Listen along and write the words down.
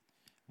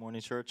Morning,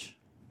 church.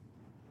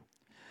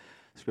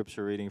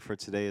 Scripture reading for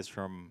today is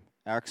from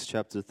Acts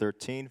chapter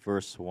 13,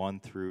 verse 1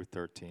 through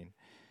 13.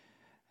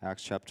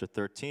 Acts chapter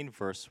 13,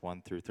 verse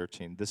 1 through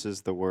 13. This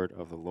is the word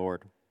of the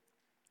Lord.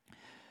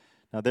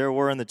 Now there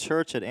were in the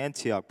church at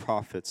Antioch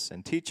prophets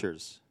and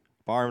teachers,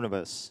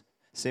 Barnabas,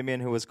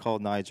 Simeon who was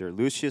called Niger,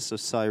 Lucius of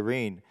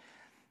Cyrene,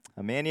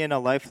 a Manaen, a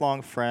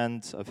lifelong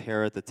friend of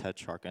Herod the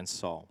Tetrarch, and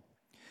Saul.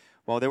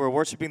 While they were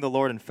worshiping the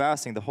Lord and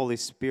fasting, the Holy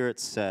Spirit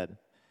said,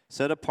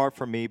 "Set apart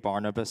for me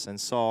Barnabas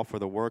and Saul for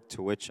the work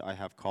to which I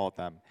have called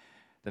them."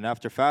 Then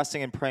after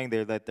fasting and praying,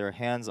 they laid their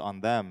hands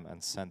on them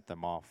and sent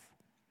them off.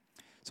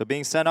 So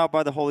being sent out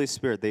by the Holy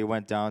Spirit, they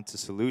went down to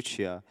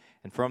Seleucia,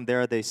 and from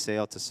there they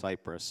sailed to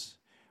Cyprus.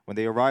 When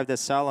they arrived at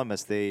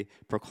Salamis, they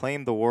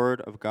proclaimed the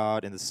word of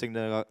God in the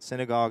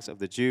synagogues of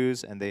the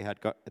Jews, and they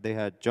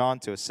had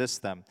John to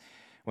assist them.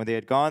 When they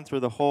had gone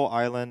through the whole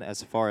island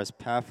as far as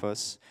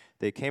Paphos,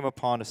 they came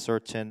upon a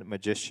certain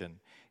magician,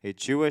 a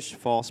Jewish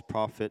false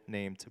prophet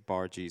named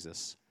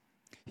Bar-Jesus.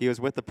 He was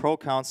with the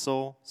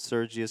proconsul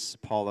Sergius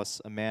Paulus,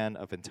 a man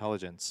of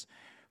intelligence,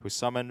 who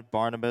summoned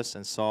Barnabas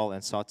and Saul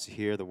and sought to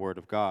hear the word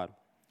of God.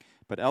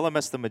 But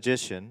Elymas the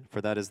magician,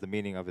 for that is the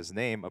meaning of his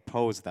name,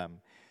 opposed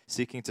them,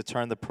 seeking to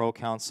turn the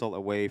proconsul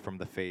away from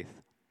the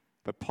faith.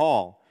 But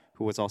Paul,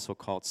 who was also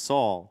called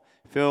Saul,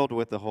 filled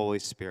with the Holy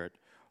Spirit,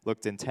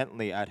 looked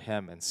intently at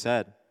him and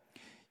said,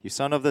 "You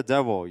son of the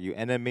devil, you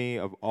enemy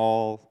of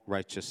all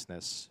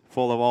righteousness,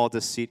 full of all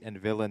deceit and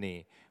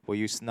villainy, will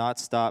you not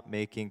stop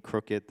making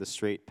crooked the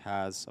straight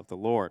paths of the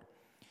Lord?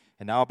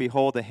 And now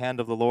behold, the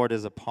hand of the Lord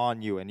is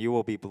upon you, and you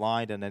will be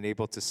blind and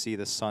unable to see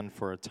the sun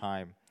for a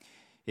time."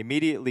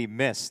 Immediately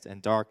mist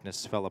and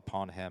darkness fell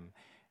upon him,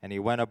 and he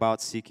went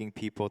about seeking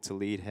people to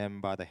lead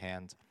him by the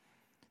hand.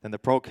 Then the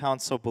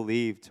proconsul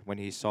believed when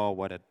he saw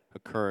what had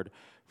occurred,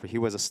 for he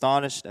was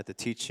astonished at the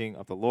teaching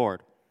of the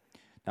Lord.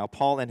 Now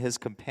Paul and his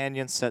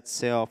companions set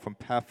sail from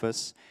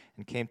Paphos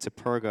and came to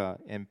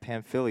Perga in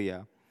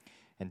Pamphylia,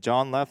 and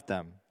John left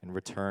them and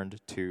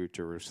returned to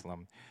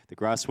Jerusalem. The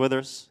grass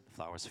withers, the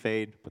flowers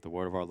fade, but the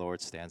word of our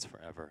Lord stands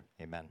forever.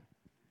 Amen.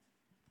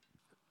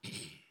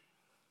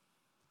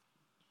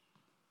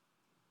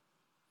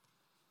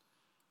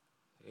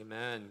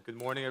 Amen. Good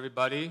morning,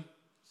 everybody.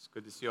 It's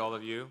good to see all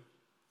of you.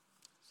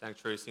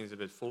 Sanctuary seems a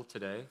bit full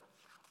today.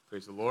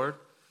 Praise the Lord.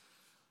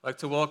 I'd like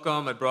to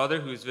welcome my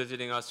brother who's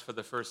visiting us for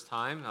the first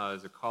time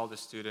as a college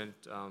student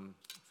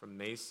from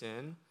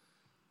Mason.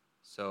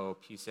 So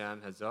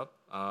PSAM heads up.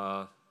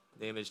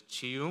 Name is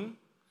Chiyoung.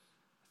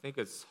 I think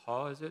it's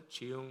Ha, is it?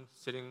 Chiyoung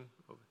sitting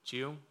over.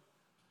 Chiyoung.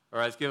 All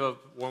right, let's give a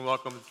warm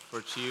welcome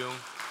for Chiyoung.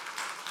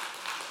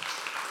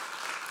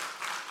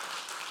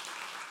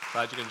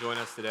 Glad you can join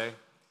us today.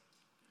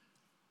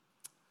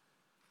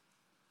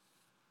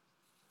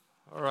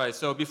 All right,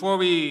 so before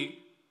we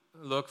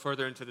look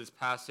further into this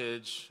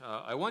passage,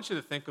 I want you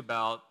to think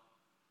about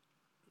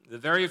the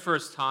very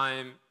first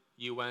time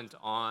you went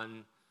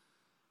on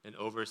an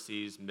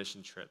overseas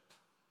mission trip,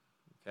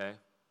 okay?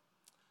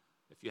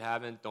 If you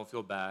haven't, don't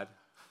feel bad.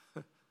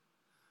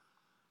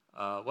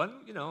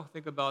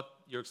 Think about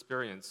your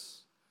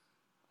experience.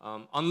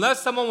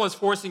 Unless someone was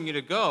forcing you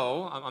to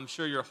go, I'm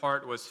sure your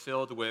heart was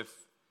filled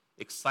with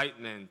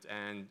excitement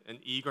and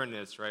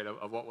eagerness, right,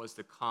 of what was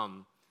to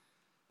come.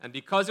 And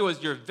because it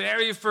was your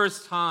very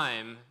first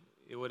time,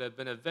 it would have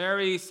been a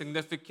very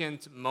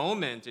significant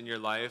moment in your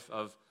life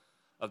of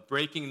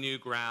breaking new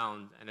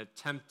ground and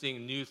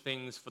attempting new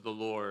things for the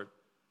Lord.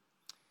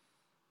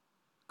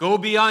 Go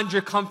beyond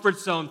your comfort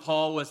zone,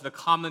 Paul, was the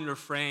common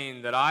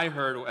refrain that I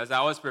heard as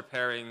I was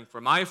preparing for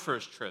my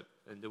first trip.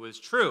 And it was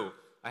true.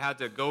 I had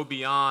to go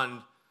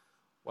beyond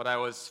what I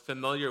was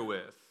familiar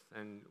with.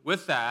 And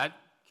with that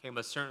came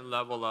a certain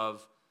level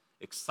of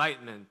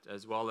excitement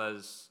as well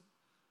as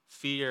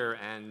fear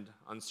and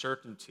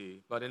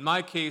uncertainty. But in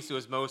my case, it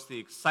was mostly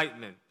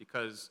excitement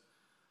because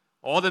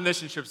all the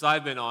mission trips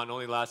I've been on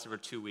only lasted for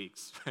 2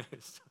 weeks.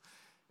 So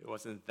it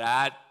wasn't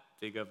that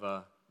big of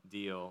a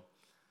deal.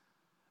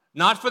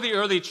 Not for the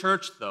early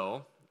church,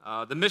 though.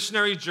 The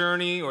missionary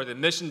journey or the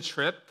mission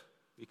trip,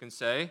 you can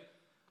say,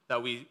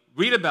 that we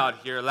read about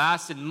here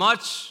lasted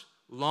much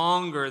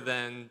longer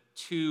than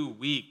 2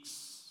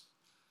 weeks.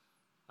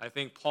 I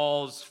think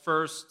Paul's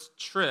first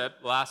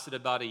trip lasted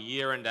about 1.5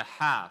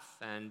 years,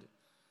 and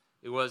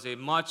it was a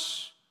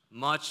much,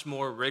 much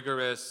more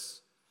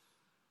rigorous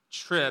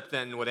trip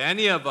than what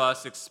any of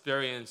us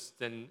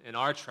experienced in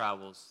our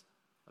travels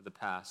of the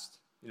past.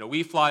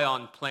 We fly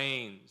on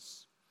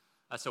planes.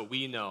 That's what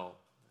we know.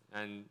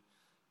 And,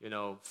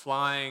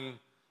 flying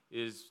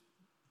is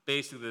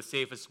basically the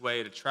safest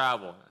way to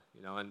travel,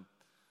 And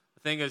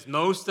the thing is,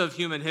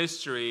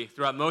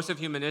 throughout most of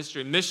human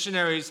history,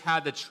 missionaries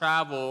had to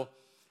travel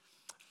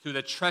through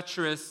the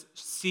treacherous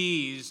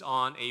seas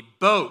on a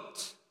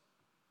boat,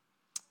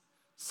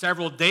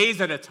 several days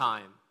at a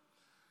time.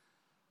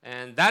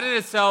 And that in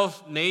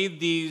itself made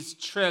these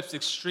trips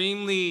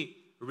extremely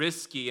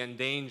risky and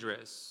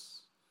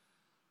dangerous.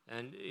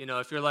 And,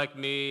 if you're like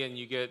me and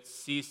you get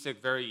seasick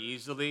very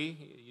easily,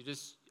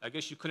 I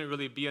guess you couldn't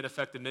really be an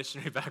effective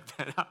missionary back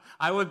then.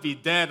 I would be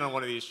dead on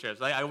one of these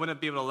trips. I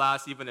wouldn't be able to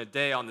last even a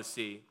day on the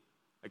sea.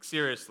 Like,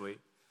 seriously.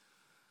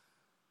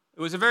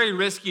 It was a very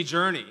risky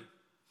journey.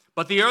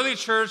 But the early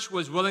church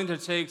was willing to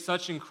take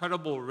such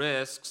incredible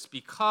risks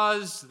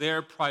because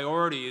their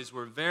priorities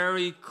were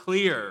very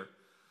clear.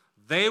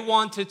 They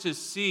wanted to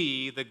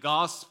see the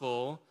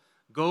gospel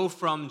go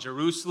from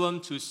Jerusalem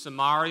to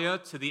Samaria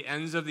to the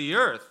ends of the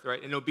earth,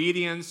 right, in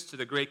obedience to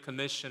the great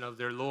commission of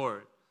their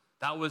Lord.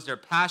 That was their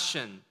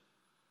passion.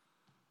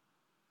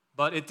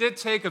 But it did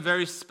take a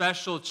very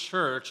special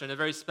church and a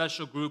very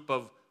special group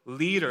of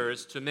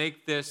leaders to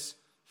make this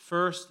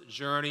first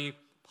journey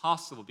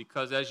possible,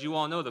 because as you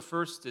all know, the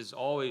first is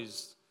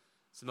always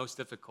the most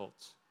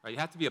difficult, right? You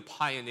have to be a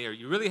pioneer.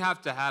 You really have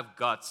to have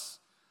guts.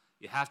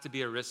 You have to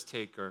be a risk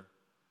taker.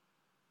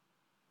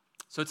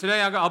 So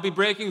today I'll be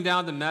breaking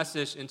down the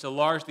message into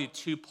largely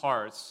two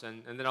parts,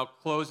 and then I'll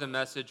close the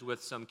message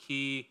with some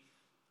key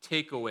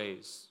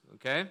takeaways,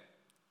 okay?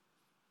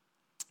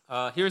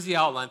 Here's the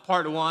outline.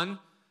 Part one,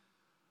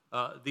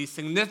 the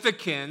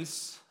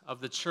significance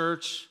of the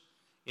church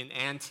in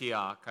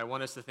Antioch. I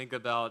want us to think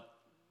about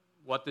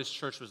what this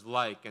church was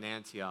like in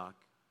Antioch.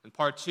 And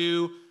part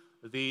two,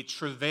 the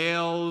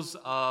travails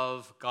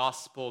of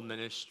gospel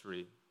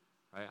ministry.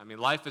 Right? I mean,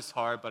 life is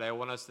hard, but I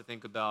want us to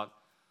think about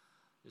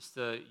just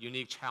the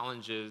unique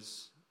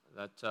challenges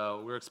that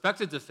we're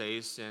expected to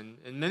face in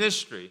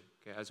ministry,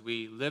 okay, as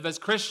we live as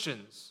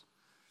Christians.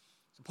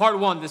 So part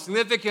one, the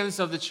significance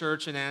of the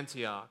church in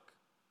Antioch.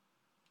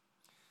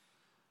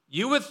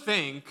 You would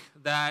think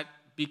that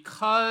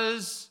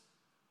because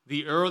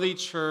the early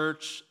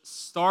church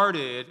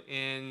started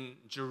in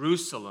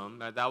Jerusalem,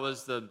 that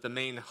was the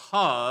main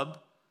hub,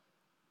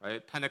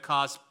 right?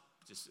 Pentecost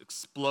just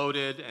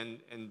exploded,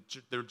 and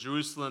the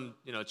Jerusalem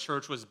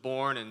church was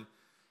born, and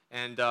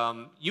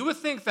you would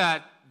think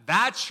that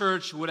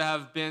church would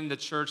have been the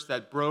church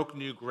that broke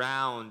new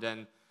ground,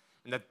 and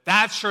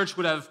that church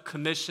would have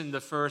commissioned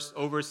the first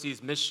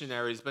overseas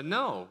missionaries. But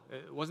no,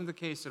 it wasn't the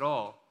case at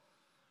all.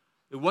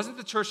 It wasn't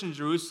the church in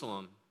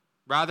Jerusalem.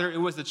 Rather, it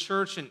was the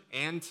church in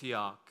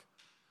Antioch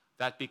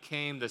that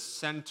became the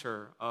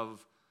center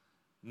of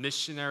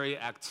missionary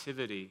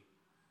activity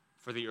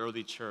for the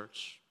early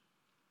church.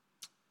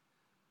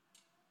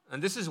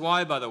 And this is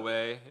why, by the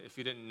way, if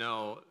you didn't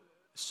know,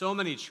 so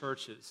many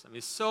churches,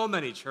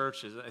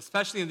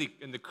 especially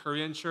in the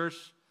Korean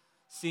church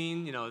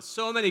scene,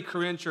 so many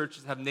Korean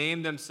churches have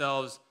named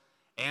themselves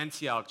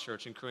Antioch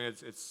Church. In Korean,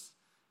 it's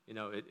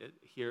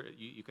here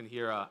you can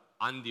hear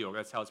Antioch.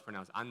 That's how it's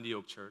pronounced,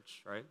 Antioch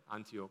Church, right?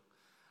 Antioch.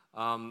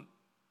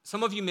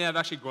 Some of you may have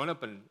actually grown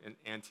up in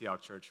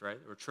Antioch Church, right?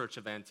 Or Church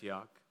of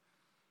Antioch.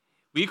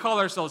 We call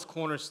ourselves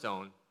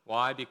Cornerstone.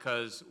 Why?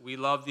 Because we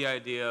love the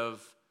idea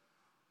of,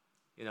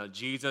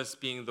 Jesus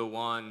being the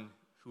one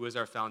who is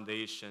our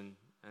foundation,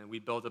 and we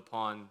build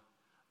upon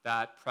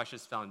that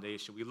precious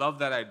foundation. We love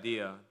that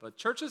idea. But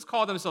churches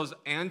call themselves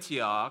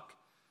Antioch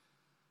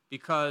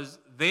because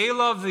they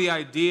love the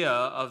idea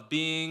of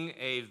being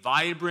a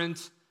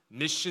vibrant,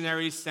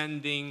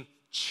 missionary-sending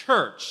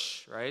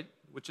church, right?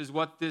 Which is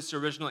what this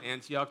original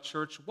Antioch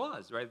church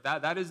was, right?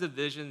 That is the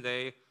vision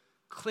they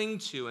cling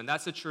to, and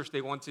that's the church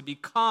they want to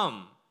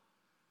become.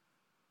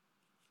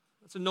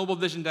 That's a noble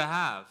vision to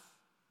have.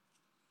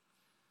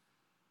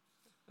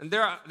 And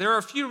there are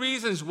a few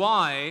reasons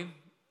why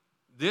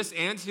this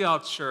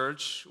Antioch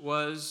church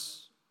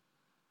was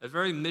a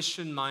very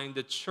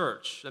mission-minded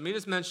church. Let me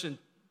just mention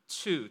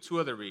two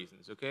other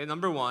reasons, okay?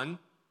 Number one,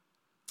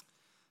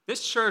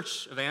 this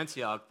church of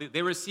Antioch,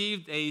 they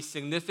received a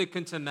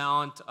significant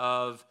amount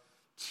of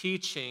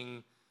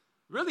teaching,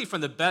 really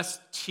from the best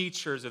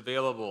teachers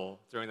available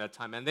during that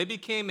time. And they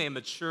became a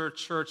mature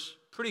church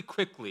pretty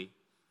quickly.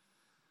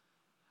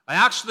 I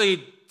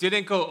actually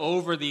didn't go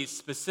over the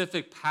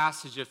specific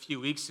passage a few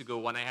weeks ago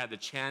when I had the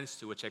chance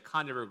to, which I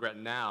kind of regret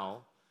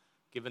now,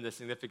 given the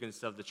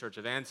significance of the church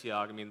of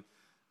Antioch. I mean,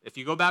 if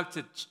you go back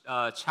to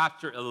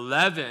chapter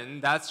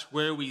 11, that's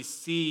where we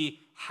see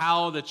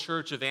how the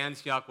church of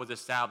Antioch was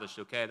established,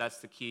 okay? That's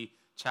the key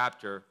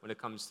chapter when it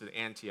comes to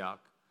Antioch.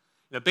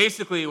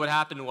 Basically, what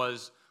happened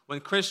was when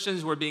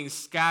Christians were being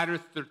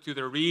scattered through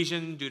the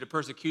region due to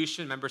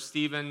persecution, remember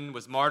Stephen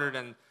was martyred,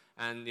 and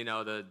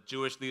the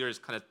Jewish leaders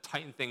kind of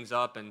tightened things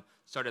up and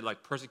started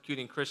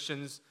persecuting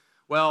Christians.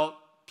 Well,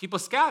 people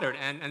scattered,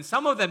 and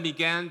some of them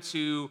began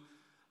to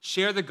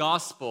share the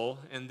gospel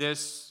in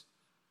this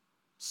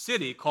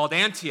city called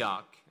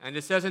Antioch. And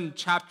it says in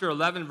chapter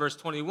 11, verse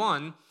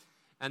 21,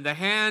 "And the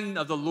hand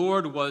of the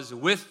Lord was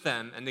with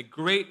them, and a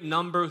great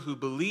number who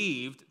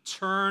believed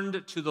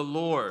turned to the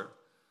Lord."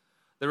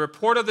 The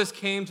report of this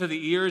came to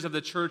the ears of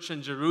the church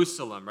in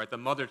Jerusalem, right, the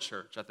mother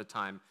church at the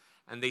time.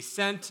 And they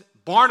sent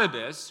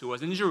Barnabas, who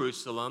was in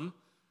Jerusalem,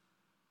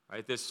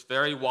 right, this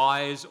very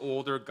wise,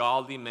 older,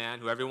 godly man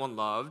who everyone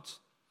loved.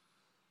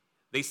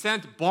 They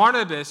sent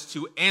Barnabas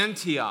to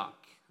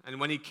Antioch. And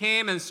when he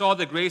came and saw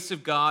the grace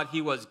of God,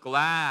 he was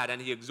glad,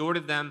 and he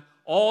exhorted them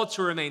all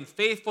to remain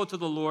faithful to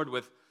the Lord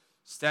with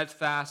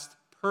steadfast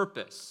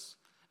purpose.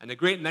 And a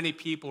great many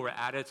people were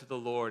added to the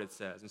Lord, it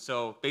says. And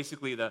so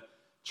basically the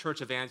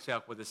church of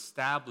Antioch was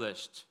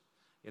established,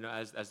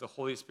 as the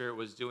Holy Spirit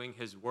was doing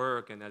his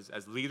work and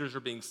as leaders were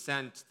being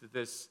sent to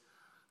this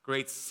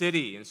great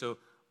city. And so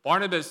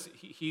Barnabas,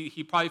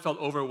 he probably felt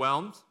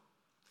overwhelmed.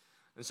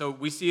 And so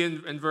we see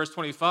in verse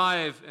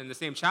 25 in the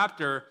same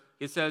chapter,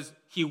 it says,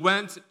 he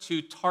went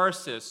to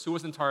Tarsus. Who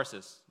was in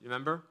Tarsus? You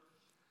remember?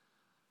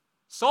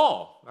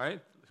 Saul,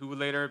 right? Who would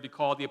later be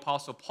called the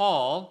Apostle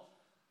Paul.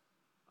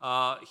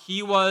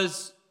 He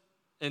was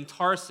in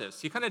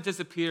Tarsus. He kind of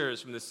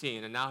disappears from the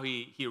scene, and now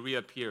he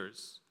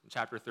reappears in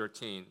chapter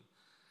 13.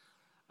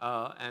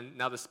 And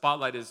now the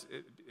spotlight is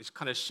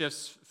kind of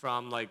shifts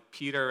from like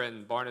Peter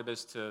and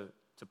Barnabas to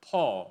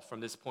Paul from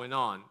this point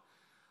on.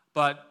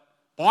 But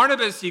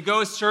Barnabas, he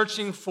goes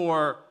searching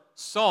for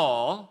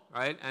Saul,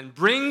 right, and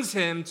brings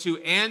him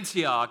to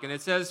Antioch. And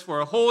it says for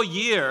a whole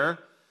year,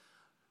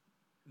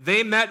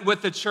 they met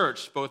with the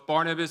church, both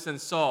Barnabas and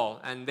Saul,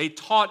 and they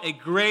taught a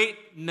great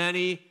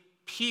many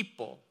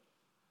people.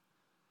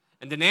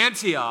 And in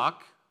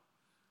Antioch,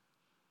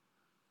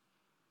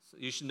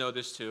 you should know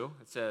this too,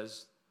 it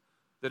says,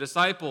 the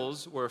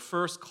disciples were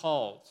first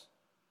called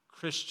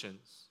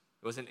Christians.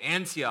 It was in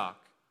Antioch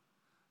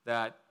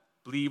that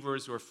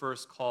believers were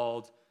first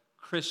called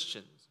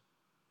Christians.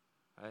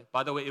 Right?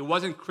 By the way, it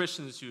wasn't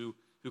Christians who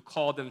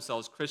called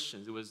themselves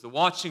Christians. It was the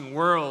watching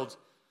world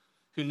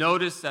who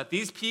noticed that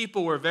these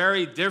people were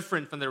very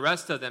different from the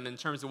rest of them in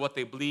terms of what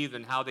they believed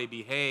and how they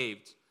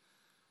behaved.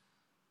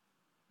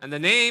 And the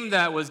name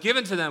that was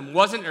given to them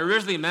wasn't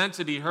originally meant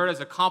to be heard as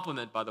a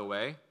compliment, by the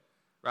way,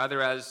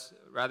 rather as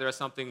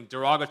something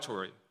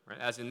derogatory. Right?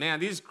 As in, man,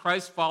 these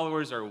Christ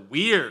followers are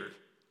weird.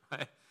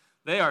 Right?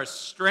 They are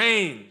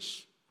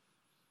strange.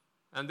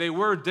 And they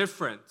were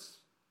different.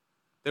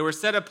 They were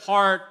set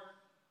apart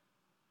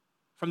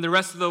from the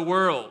rest of the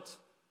world.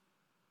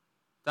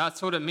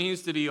 That's what it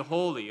means to be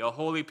holy, a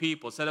holy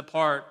people, set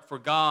apart for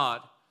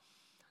God.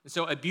 And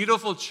so a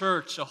beautiful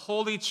church, a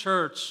holy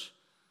church,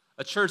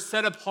 a church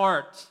set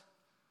apart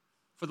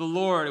for the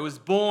Lord. It was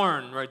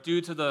born, right,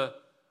 due to the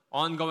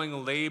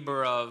ongoing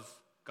labor of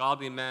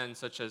godly men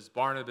such as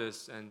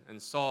Barnabas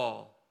and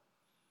Saul.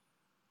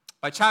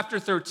 By chapter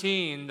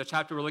 13, the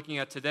chapter we're looking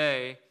at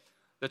today,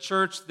 the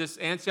church, this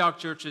Antioch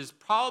church, is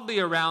probably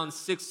around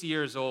 6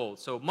 years old.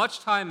 So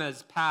much time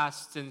has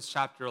passed since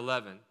chapter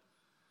 11.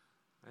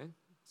 Right?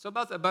 So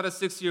about a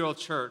 6-year-old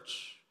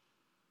church.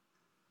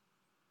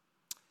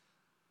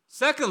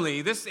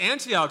 Secondly, this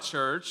Antioch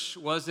church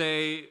was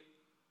a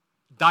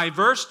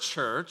diverse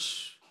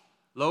church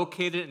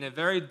located in a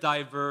very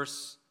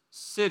diverse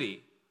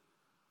city.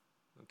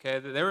 Okay,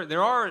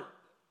 there are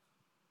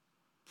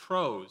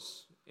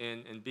pros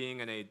in being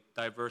in a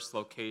diverse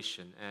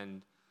location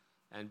and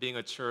being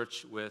a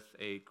church with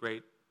a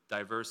great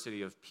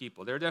diversity of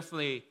people. There are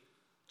definitely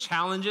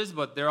challenges,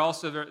 but there are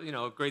also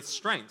great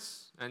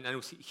strengths. And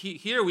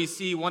here we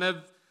see one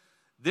of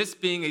this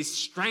being a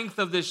strength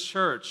of this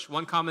church.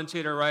 One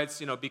commentator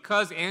writes,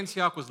 because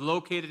Antioch was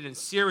located in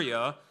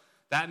Syria,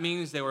 that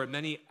means there were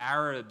many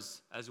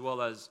Arabs as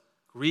well as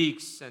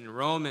Greeks and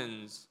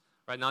Romans,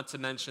 right? Not to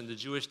mention the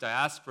Jewish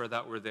diaspora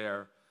that were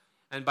there.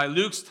 And by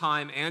Luke's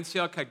time,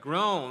 Antioch had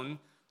grown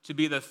to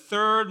be the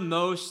third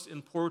most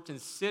important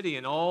city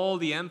in all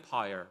the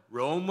empire.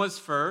 Rome was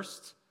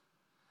first,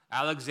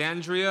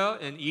 Alexandria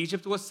in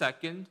Egypt was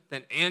second,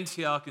 then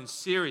Antioch in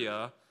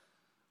Syria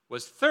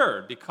was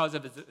third because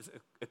of its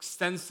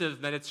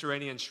extensive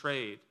Mediterranean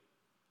trade.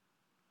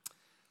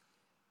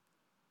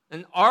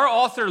 And our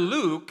author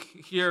Luke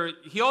here,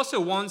 he also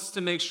wants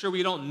to make sure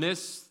we don't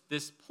miss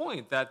this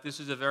point that this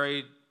is a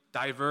very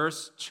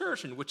diverse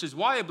church, and which is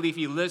why I believe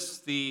he lists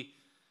the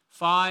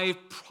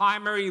 5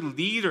 primary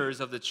leaders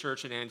of the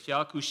church in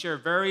Antioch who share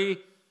very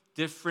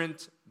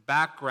different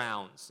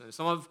backgrounds. And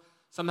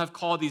some have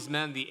called these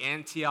men the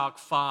Antioch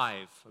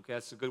 5. Okay,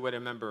 that's a good way to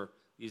remember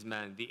these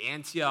men, the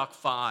Antioch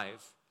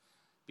 5,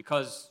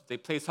 because they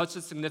played such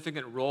a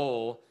significant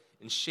role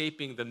in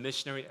shaping the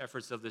missionary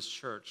efforts of this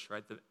church,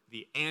 right?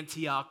 The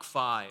Antioch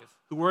 5.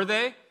 Who were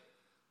they?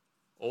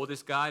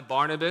 Oldest guy,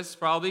 Barnabas,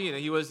 probably.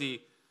 He was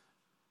the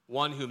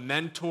one who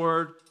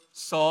mentored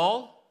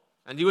Saul.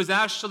 And he was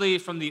actually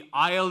from the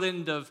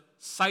island of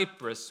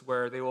Cyprus,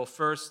 where they will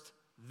first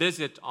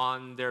visit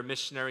on their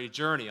missionary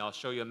journey. I'll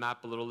show you a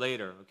map a little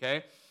later,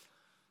 okay?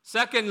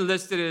 Second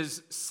listed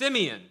is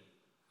Simeon.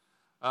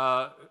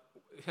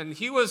 And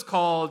he was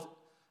called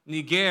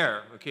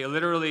Niger. Okay,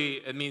 literally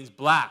it means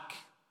black.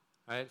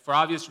 Right? For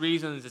obvious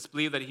reasons, it's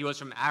believed that he was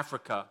from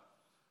Africa.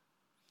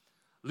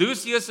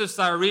 Lucius of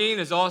Cyrene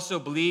is also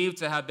believed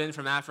to have been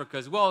from Africa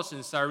as well,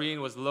 since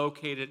Cyrene was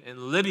located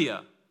in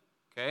Libya.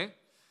 Okay?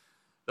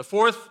 The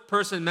fourth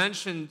person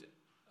mentioned,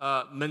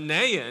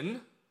 Manaen,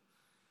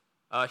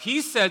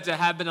 he's said to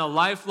have been a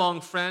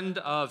lifelong friend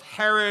of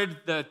Herod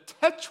the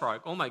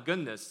Tetrarch. Oh my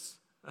goodness.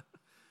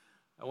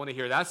 I want to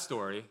hear that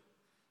story.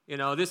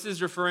 This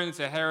is referring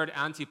to Herod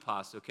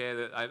Antipas,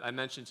 okay? I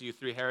mentioned to you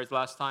 3 Herods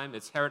last time.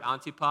 It's Herod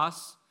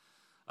Antipas.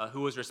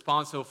 who was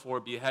responsible for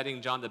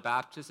beheading John the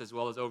Baptist as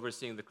well as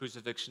overseeing the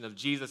crucifixion of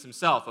Jesus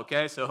himself,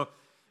 okay? So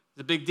it's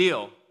a big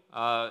deal.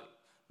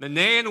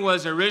 Manaen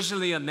was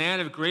originally a man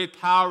of great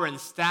power and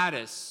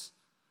status,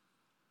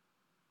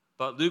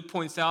 but Luke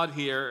points out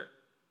here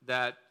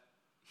that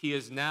he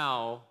is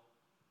now,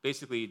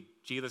 basically,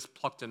 Jesus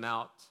plucked him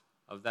out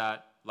of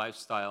that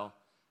lifestyle,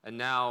 and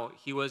now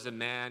he was a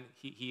man,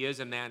 he is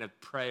a man of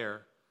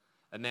prayer,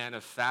 a man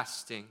of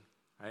fasting,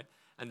 right?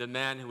 And a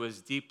man who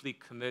was deeply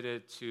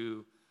committed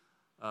to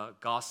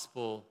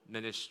gospel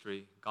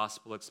ministry,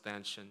 gospel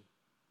expansion.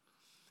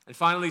 And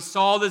finally,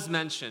 Saul is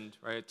mentioned,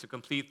 right, to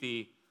complete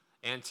the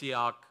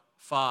Antioch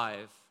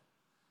 5.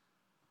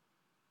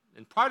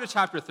 And prior to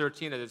chapter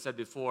 13, as I said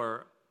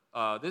before,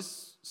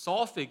 this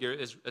Saul figure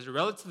is a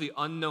relatively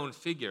unknown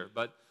figure,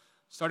 but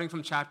starting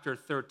from chapter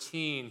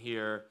 13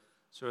 here,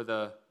 sort of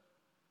the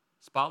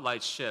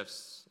spotlight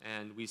shifts,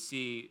 and we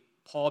see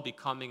Paul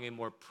becoming a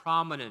more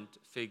prominent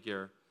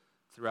figure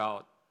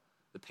throughout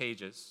the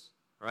pages,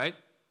 right?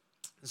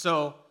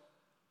 So,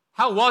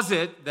 how was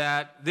it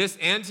that this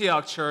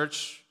Antioch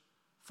church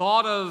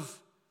thought of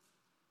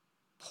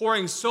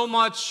pouring so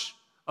much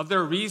of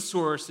their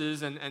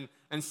resources and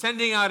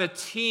sending out a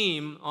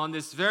team on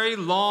this very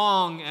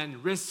long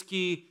and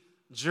risky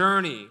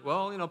journey?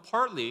 Well,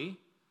 partly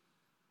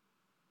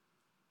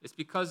it's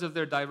because of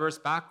their diverse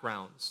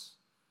backgrounds.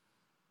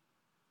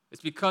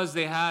 It's because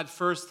they had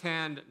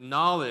firsthand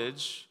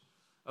knowledge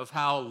of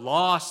how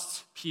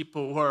lost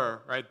people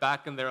were, right,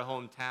 back in their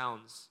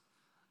hometowns.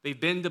 They've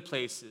been to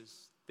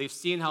places. They've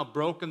seen how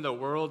broken the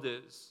world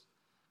is.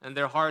 And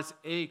their hearts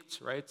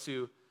ached, right,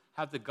 to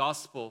have the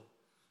gospel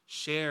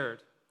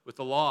shared with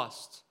the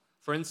lost.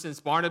 For instance,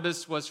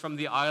 Barnabas was from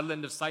the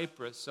island of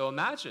Cyprus. So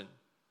imagine,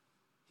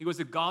 he was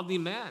a godly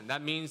man.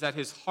 That means that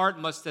his heart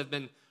must have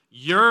been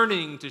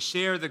yearning to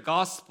share the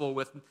gospel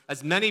with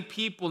as many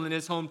people in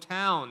his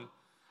hometown.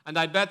 And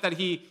I bet that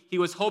he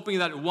was hoping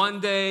that one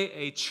day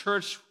a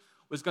church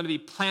was going to be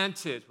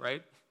planted,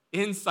 right,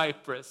 in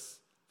Cyprus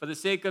for the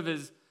sake of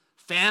his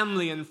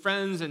family and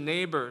friends and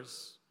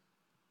neighbors.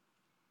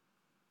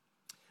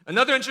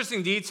 Another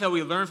interesting detail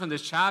we learn from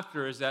this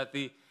chapter is that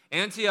the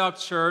Antioch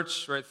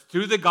church, right,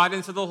 through the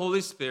guidance of the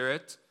Holy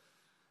Spirit,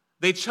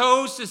 they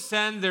chose to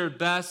send their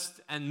best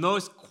and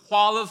most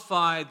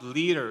qualified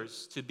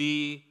leaders to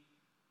be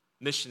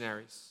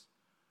missionaries.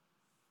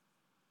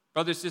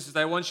 Brothers and sisters,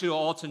 I want you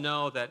all to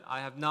know that I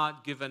have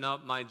not given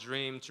up my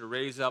dream to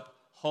raise up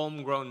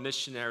homegrown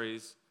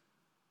missionaries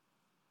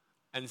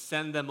and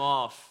send them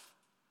off.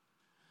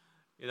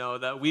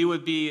 That we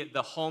would be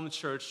the home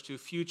church to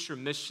future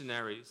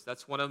missionaries.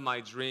 That's one of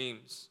my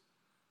dreams.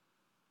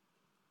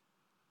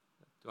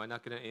 Do I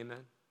not get an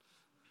amen?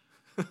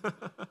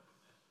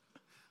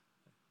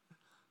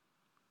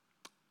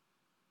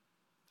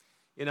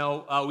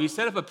 We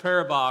set up a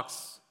prayer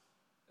box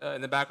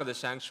in the back of the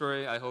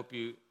sanctuary. I hope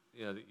you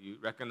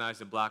recognize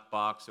the black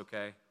box,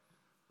 okay?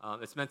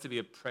 It's meant to be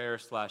a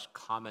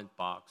prayer/comment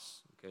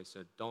box, okay?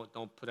 So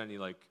don't put any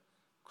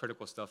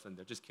critical stuff in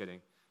there. Just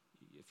kidding.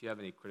 If you have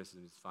any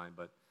criticism, it's fine.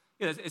 But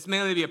it's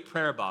mainly to be a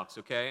prayer box,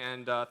 okay?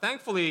 And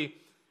thankfully,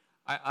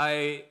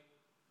 I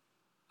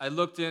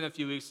looked in a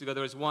few weeks ago.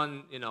 There was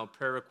one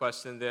prayer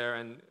request in there,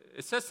 and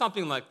it says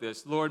something like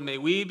this: Lord, may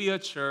we be a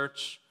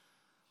church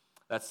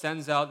that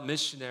sends out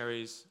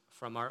missionaries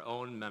from our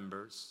own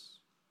members.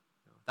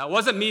 That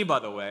wasn't me, by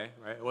the way,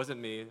 right? It wasn't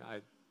me.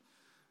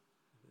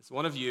 It's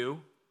one of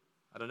you.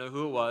 I don't know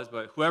who it was,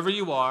 but whoever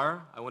you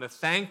are, I want to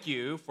thank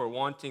you for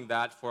wanting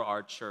that for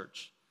our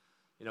church.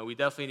 We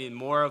definitely need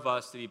more of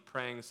us to be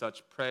praying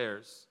such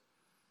prayers.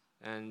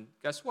 And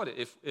guess what?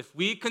 If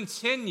we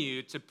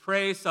continue to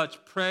pray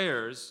such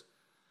prayers,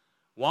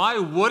 why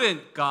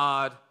wouldn't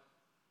God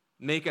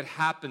make it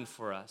happen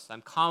for us?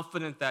 I'm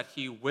confident that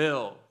He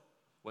will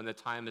when the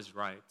time is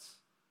right.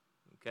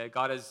 Okay,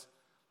 God has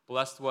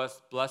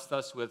blessed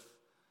us with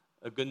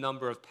a good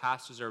number of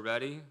pastors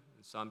already.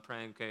 And so I'm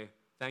praying, okay,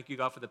 thank you,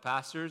 God, for the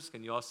pastors.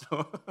 Can you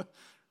also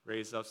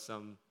raise up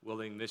some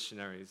willing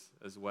missionaries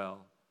as well?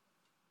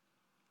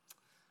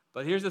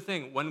 But here's the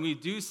thing. When we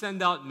do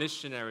send out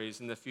missionaries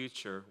in the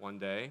future one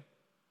day,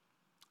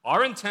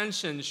 our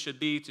intention should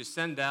be to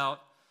send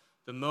out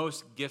the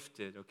most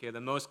gifted, okay,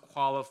 the most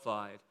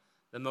qualified,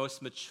 the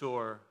most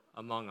mature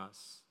among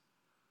us.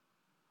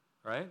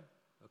 Right?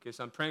 Okay,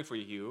 so I'm praying for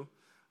you, Hugh.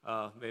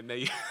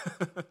 May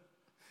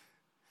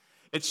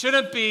It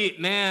shouldn't be,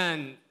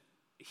 man,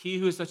 he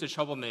who is such a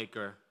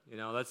troublemaker.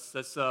 Let's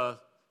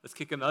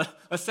kick him out.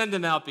 Let's send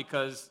him out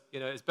because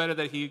it's better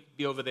that he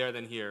be over there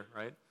than here,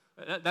 right?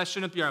 That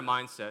shouldn't be our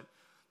mindset.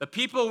 The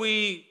people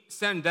we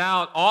send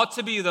out ought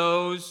to be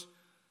those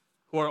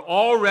who are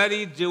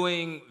already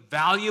doing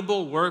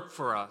valuable work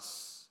for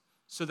us,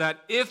 so that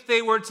if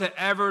they were to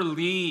ever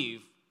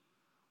leave,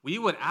 we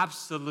would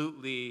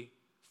absolutely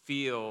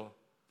feel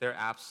their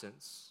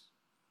absence.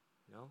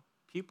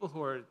 People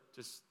who are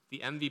just the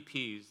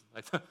MVPs,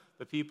 like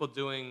the people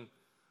doing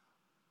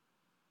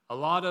a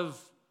lot of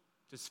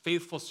just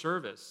faithful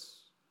service.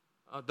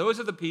 Those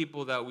are the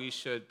people that we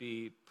should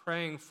be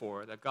praying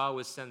for, that God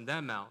would send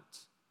them out.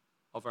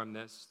 of our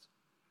midst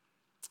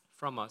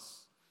from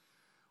us.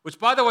 Which,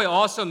 by the way,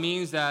 also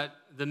means that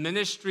the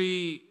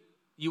ministry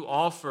you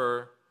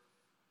offer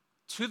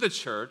to the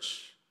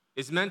church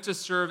is meant to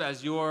serve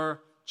as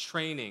your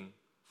training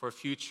for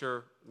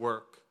future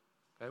work,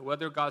 okay?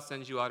 Whether God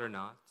sends you out or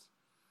not.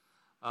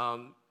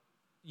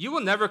 You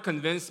will never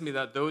convince me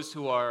that those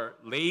who are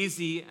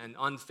lazy and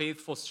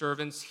unfaithful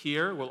servants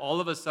here will all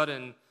of a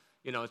sudden,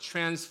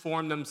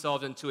 transform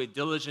themselves into a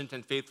diligent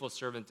and faithful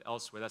servant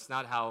elsewhere. That's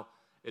not how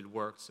it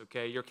works,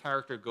 okay? Your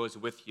character goes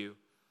with you.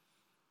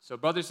 So,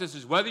 brothers and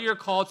sisters, whether you're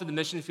called to the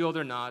mission field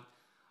or not,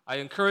 I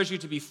encourage you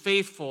to be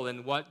faithful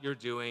in what you're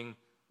doing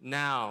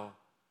now.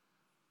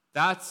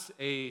 That's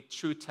a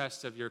true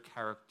test of your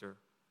character.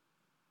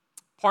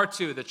 Part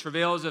 2, the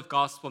travails of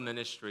gospel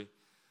ministry.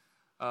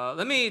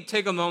 Let me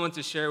take a moment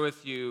to share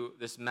with you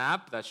this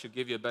map that should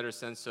give you a better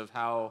sense of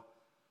how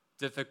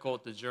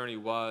difficult the journey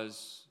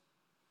was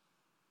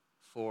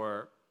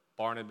for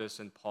Barnabas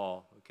and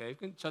Paul. Okay, you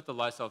can shut the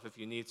lights off if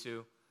you need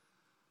to.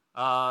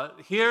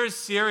 Here's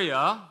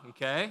Syria,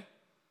 okay?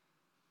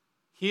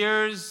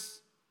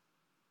 Here's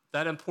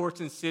that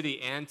important city,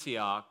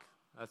 Antioch.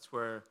 That's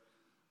where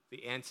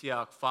the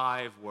Antioch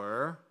 5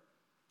 were.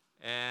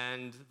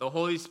 And the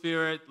Holy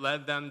Spirit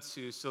led them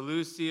to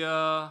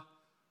Seleucia.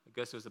 I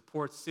guess it was a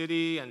port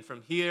city. And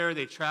from here,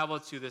 they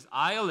traveled to this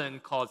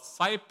island called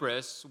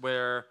Cyprus,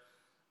 where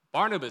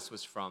Barnabas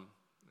was from.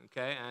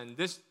 Okay, and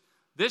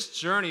this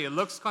journey, it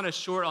looks kind of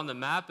short on the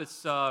map.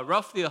 It's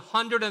roughly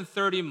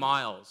 130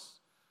 miles.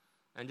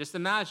 And just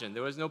imagine,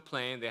 there was no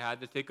plane. They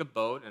had to take a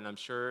boat, and I'm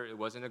sure it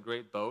wasn't a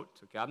great boat.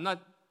 Okay,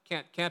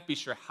 can't be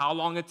sure how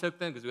long it took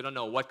them because we don't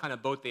know what kind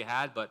of boat they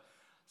had, but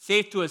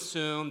safe to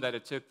assume that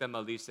it took them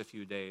at least a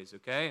few days.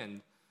 Okay,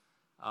 and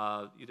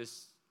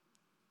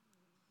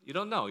you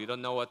don't know. You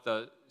don't know what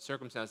the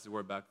circumstances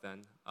were back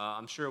then.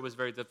 I'm sure it was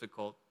very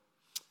difficult.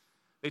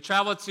 They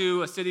traveled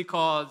to a city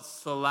called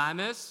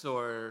Salamis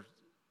or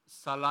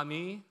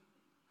Salami.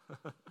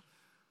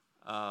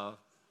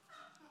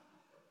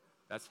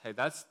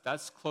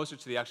 That's closer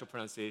to the actual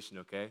pronunciation,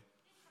 okay?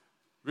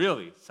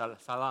 Really,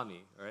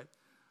 Salami, right?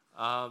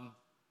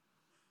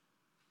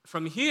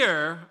 From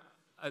here,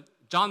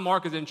 John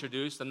Mark is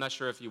introduced. I'm not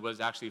sure if he was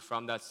actually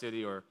from that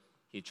city or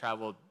he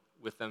traveled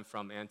with them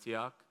from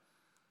Antioch.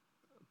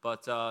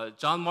 But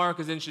John Mark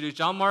is introduced.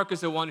 John Mark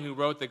is the one who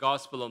wrote the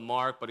Gospel of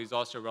Mark, but he's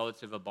also a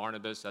relative of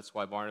Barnabas. That's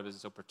why Barnabas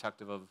is so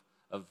protective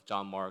of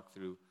John Mark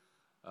through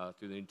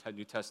the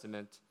New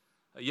Testament.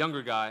 A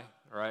younger guy,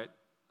 all right?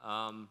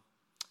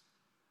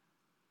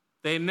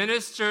 They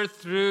ministered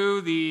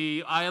through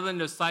the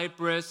island of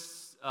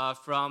Cyprus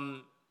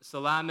from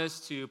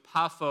Salamis to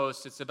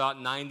Paphos. It's about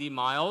 90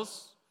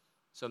 miles.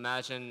 So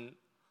imagine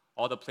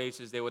all the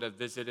places they would have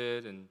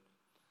visited and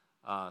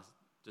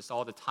just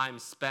all the time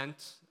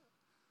spent.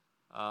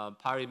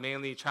 Probably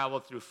mainly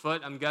traveled through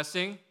foot, I'm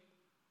guessing.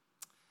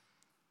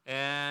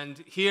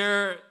 And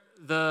here,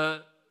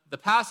 the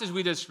passage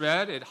we just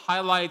read, it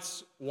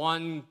highlights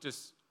one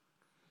just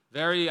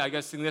very,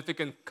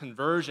 significant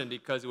conversion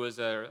because it was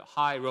a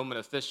high Roman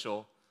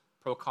official,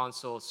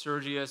 proconsul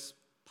Sergius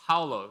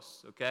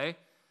Paulus, okay?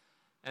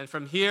 And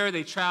from here,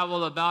 they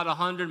traveled about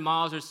 100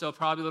 miles or so,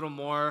 probably a little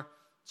more,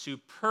 to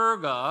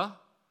Perga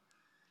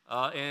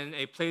in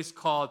a place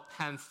called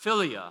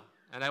Pamphylia.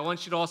 And I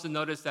want you to also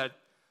notice that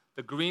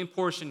the green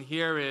portion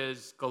here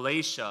is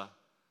Galatia,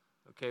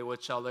 okay,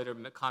 which I'll later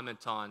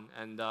comment on.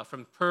 And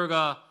from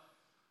Perga,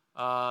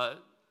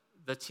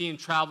 the team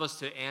travels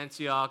to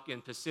Antioch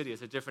in Pisidia.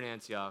 It's a different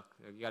Antioch.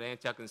 You got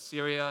Antioch in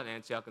Syria and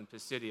Antioch in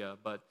Pisidia.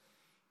 But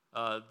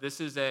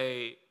this is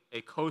a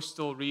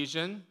coastal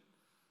region.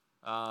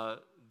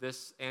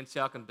 This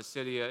Antioch in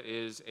Pisidia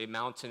is a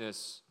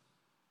mountainous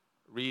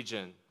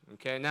region.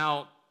 Okay,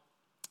 now,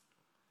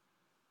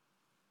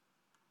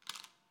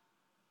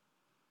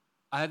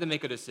 I had to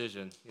make a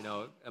decision.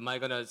 Am I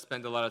going to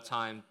spend a lot of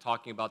time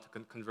talking about the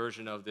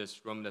conversion of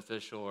this Roman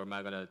official, or am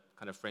I going to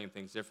kind of frame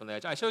things differently?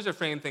 I chose to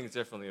frame things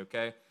differently,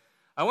 okay?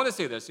 I want to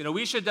say this.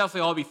 We should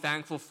definitely all be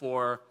thankful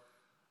for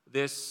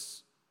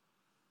this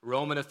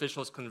Roman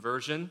official's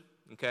conversion,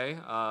 okay?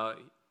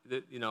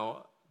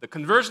 The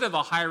conversion of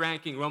a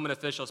high-ranking Roman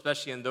official,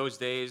 especially in those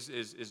days,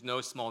 is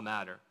no small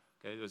matter,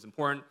 okay? It was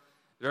important,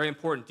 very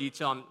important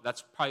detail.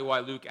 That's probably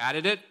why Luke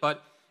added it.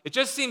 But it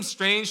just seems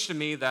strange to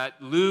me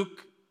that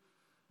Luke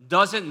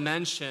doesn't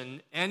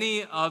mention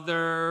any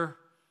other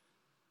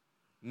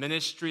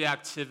ministry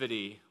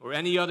activity or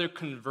any other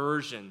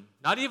conversion,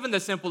 not even the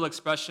simple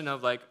expression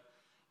of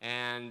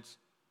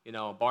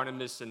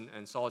Barnabas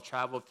and Saul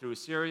traveled through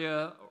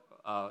Syria,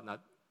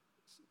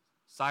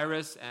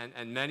 Cyrus,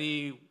 and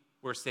many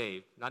were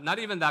saved. Not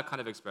even that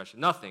kind of expression,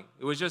 nothing.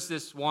 It was just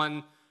this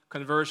one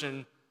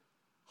conversion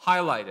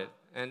highlighted.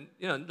 And,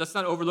 let's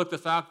not overlook the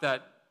fact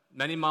that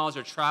many miles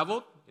are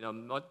traveled.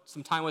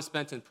 Some time was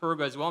spent in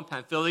Perga as well, in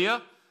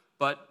Pamphylia,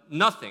 but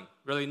nothing,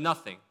 really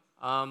nothing.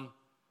 And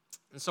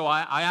so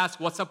I asked,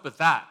 what's up with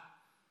that?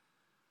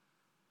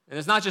 And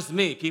it's not just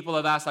me. People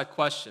have asked that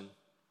question.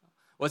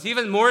 What's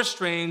even more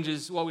strange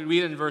is what we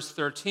read in verse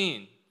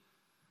 13.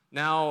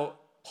 Now,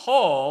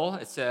 Paul,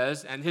 it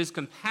says, and his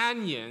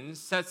companions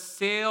set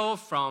sail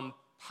from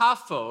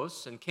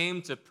Paphos and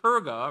came to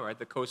Perga, right,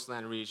 the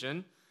coastland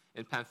region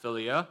in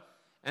Pamphylia.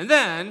 And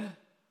then,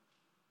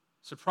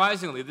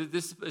 surprisingly,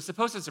 this is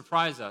supposed to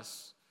surprise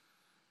us.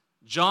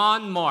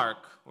 John Mark,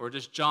 or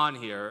just John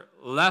here,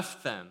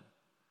 left them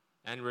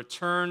and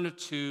returned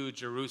to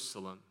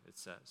Jerusalem, it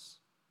says.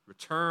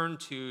 Returned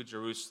to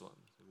Jerusalem.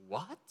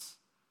 What?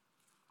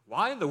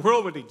 Why in the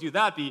world would he do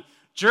that? The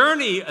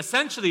journey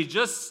essentially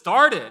just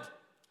started.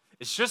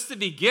 It's just the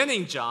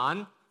beginning,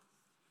 John.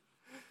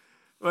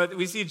 But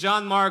we see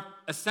John Mark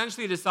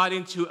essentially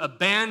deciding to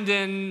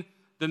abandon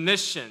the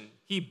mission.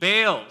 He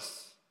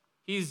bails.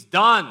 He's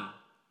done.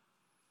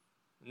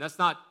 And that's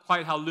not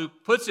quite how Luke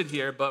puts it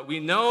here, but we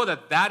know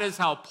that that is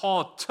how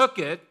Paul took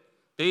it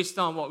based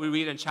on what we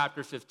read in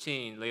chapter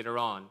 15 later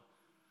on,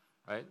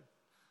 right?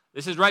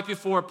 This is right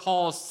before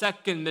Paul's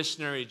second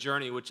missionary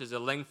journey, which is a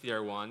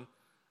lengthier one.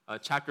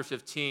 Chapter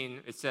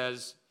 15, it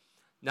says,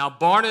 "Now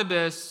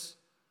Barnabas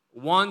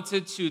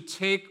wanted to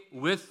take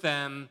with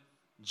them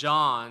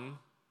John,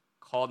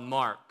 called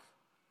Mark."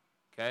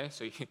 Okay,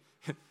 so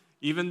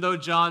even though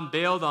John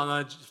bailed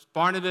on it,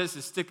 Barnabas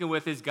is sticking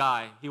with his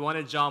guy. He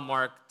wanted John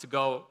Mark to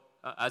go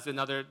as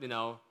another,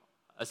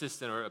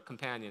 assistant or a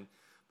companion.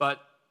 But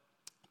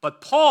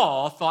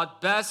Paul thought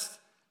best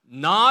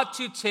not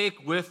to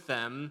take with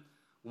them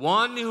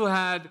one who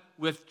had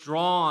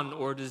withdrawn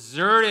or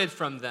deserted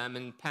from them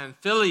in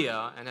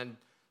Pamphylia and had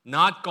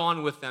not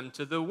gone with them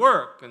to the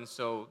work. And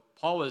so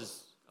Paul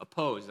was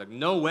opposed, like,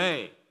 no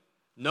way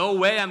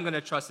I'm going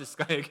to trust this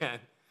guy again.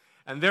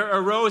 And there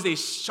arose a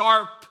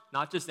sharp,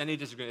 not just any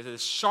disagreement, a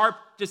sharp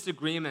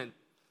disagreement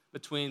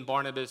between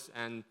Barnabas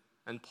and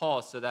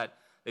Paul, so that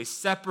they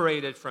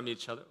separated from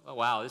each other. Oh,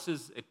 wow, this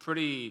is a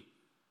pretty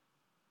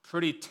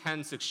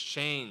tense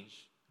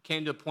exchange. It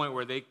came to a point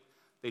where they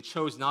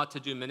chose not to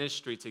do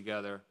ministry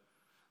together.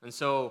 And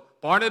so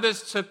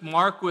Barnabas took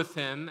Mark with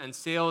him and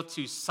sailed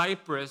to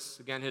Cyprus,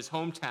 again, his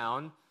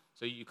hometown.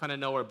 So you kind of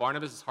know where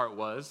Barnabas' heart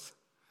was.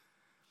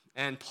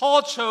 And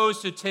Paul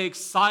chose to take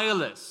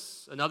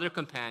Silas, another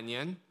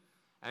companion,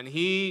 and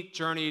he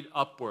journeyed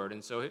upward.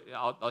 And so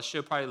I'll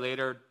show probably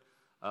later,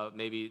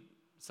 maybe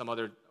some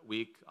other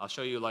week, I'll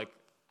show you like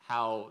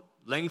how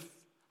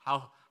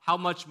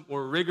much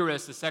more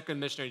rigorous the second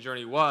missionary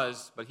journey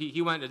was, but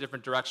he went in a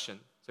different direction.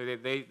 So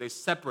they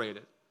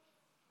separated.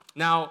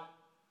 Now,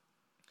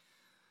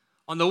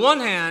 on the one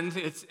hand,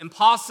 it's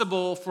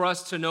impossible for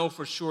us to know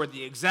for sure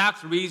the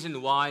exact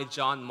reason why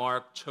John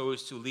Mark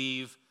chose to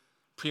leave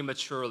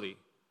prematurely.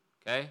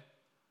 Okay?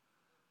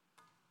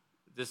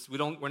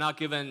 We're not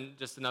given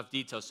just enough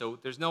details, so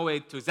there's no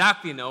way to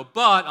exactly know.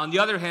 But on the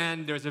other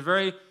hand, there's a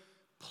very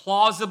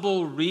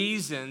plausible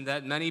reason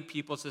that many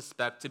people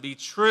suspect to be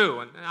true.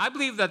 And I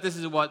believe that this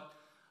is what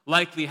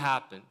likely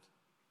happened.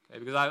 Okay?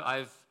 Because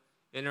I've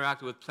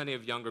interacted with plenty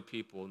of younger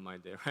people in my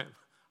day, right?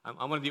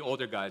 I'm one of the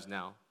older guys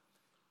now.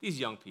 These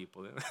young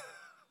people.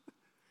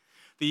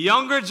 The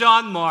younger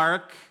John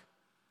Mark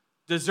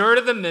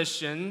deserted the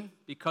mission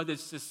because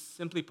it's just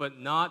simply put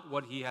not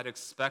what he had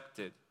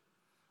expected.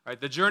 Right?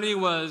 The journey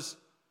was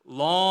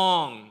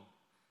long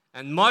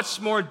and much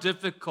more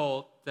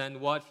difficult than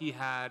what he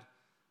had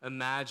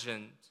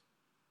imagined.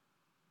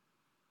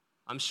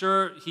 I'm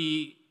sure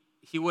he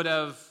would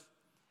have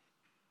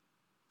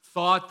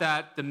thought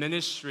that the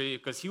ministry,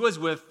 because he was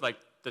with like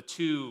the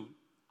two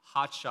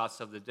hotshots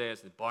of the day,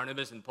 it's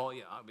Barnabas and Paul.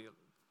 Yeah,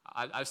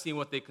 I've seen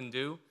what they can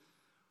do,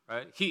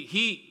 right?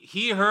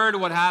 He heard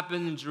what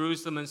happened in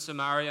Jerusalem and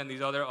Samaria and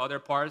these other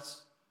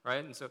parts,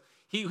 right? And so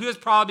he was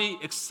probably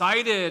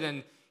excited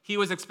and he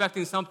was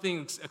expecting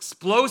something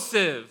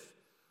explosive.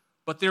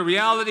 But the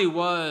reality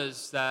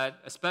was that,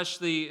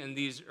 especially in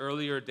these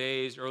earlier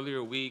days,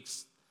 earlier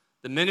weeks,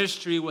 the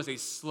ministry was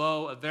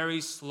a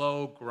very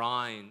slow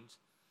grind.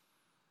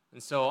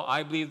 And so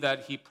I believe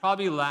that he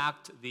probably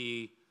lacked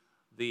the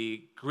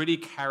gritty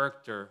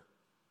character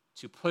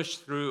to push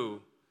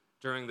through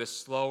during the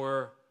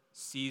slower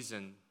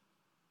season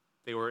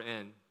they were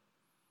in.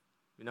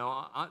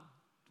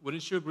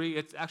 Wouldn't you agree?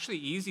 It's actually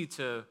easy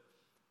to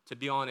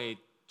be on a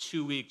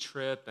 2-week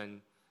trip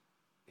and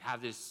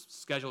have this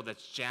schedule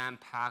that's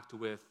jam-packed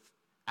with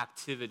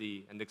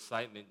activity and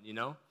excitement,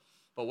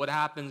 But what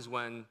happens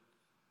when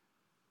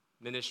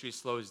ministry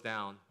slows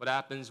down? What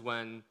happens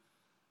when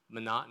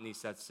monotony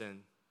sets in?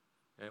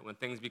 Right? When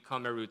things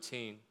become a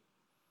routine,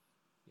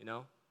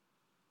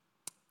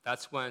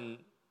 That's when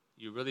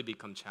you really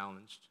become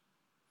challenged.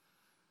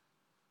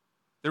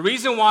 The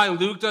reason why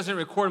Luke doesn't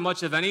record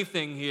much of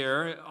anything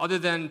here, other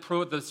than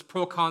this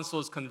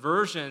proconsul's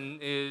conversion,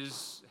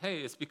 is,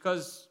 it's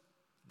because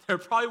there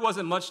probably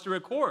wasn't much to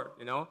record,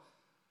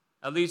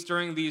 at least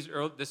during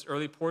this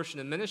early portion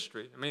of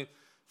ministry. I mean,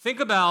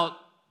 think about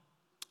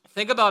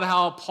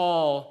how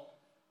Paul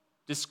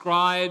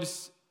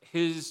describes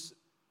his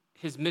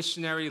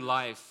missionary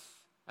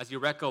life as he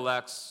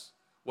recollects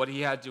what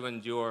he had to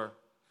endure.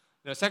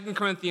 2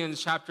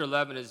 Corinthians chapter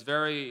 11 is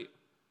very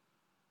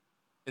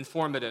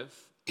informative.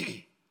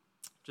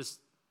 Just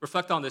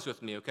reflect on this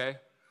with me, okay?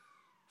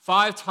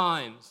 5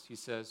 times, he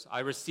says, I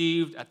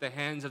received at the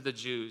hands of the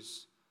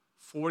Jews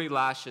 40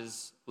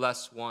 lashes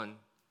less 1.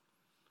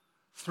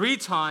 3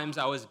 times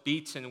I was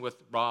beaten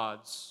with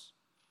rods.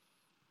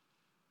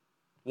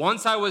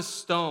 Once I was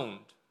stoned.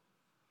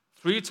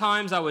 3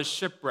 times I was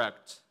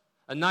shipwrecked.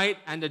 A night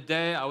and a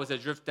day I was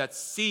adrift at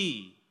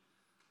sea.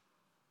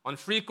 On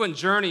frequent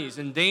journeys,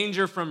 in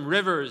danger from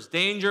rivers,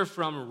 danger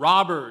from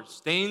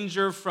robbers,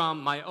 danger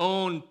from my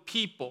own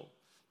people,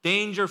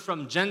 danger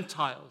from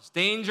Gentiles,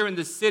 danger in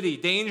the city,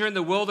 danger in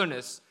the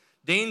wilderness,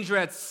 danger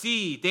at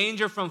sea,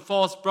 danger from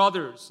false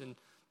brothers, and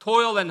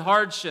toil and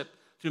hardship,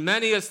 through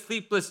many a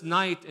sleepless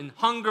night, in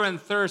hunger and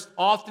thirst,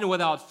 often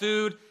without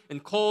food, in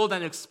cold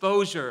and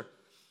exposure.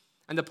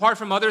 And apart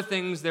from other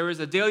things, there is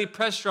a daily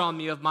pressure on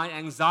me of my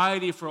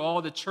anxiety for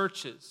all the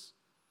churches.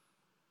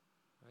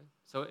 Right?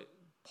 So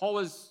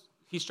Paul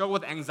he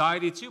struggled with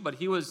anxiety too, but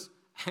he was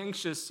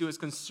anxious, he was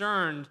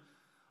concerned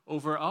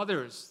over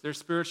others, their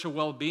spiritual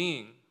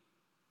well-being.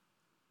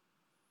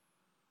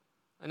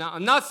 And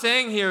I'm not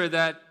saying here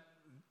that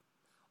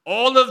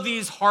all of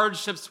these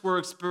hardships were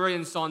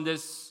experienced on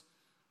this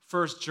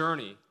first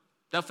journey.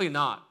 Definitely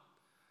not.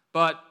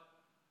 But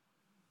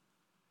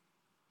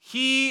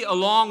he,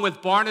 along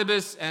with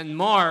Barnabas and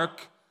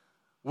Mark,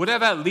 would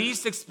have at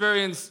least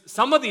experienced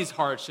some of these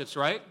hardships,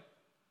 right?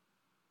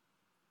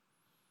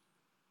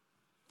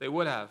 They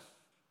would have.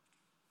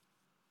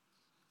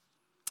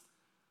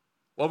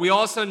 What we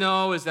also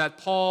know is that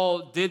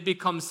Paul did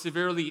become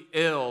severely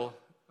ill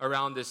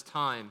around this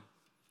time.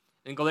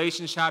 In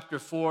Galatians chapter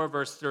 4,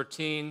 verse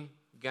 13,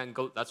 again,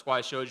 that's why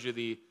I showed you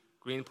the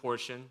green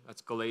portion.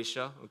 That's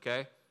Galatia,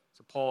 okay?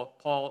 So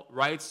Paul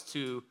writes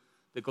to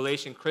the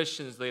Galatian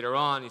Christians later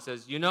on. He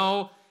says, you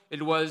know,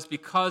 it was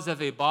because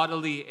of a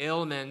bodily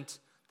ailment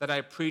that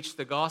I preached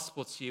the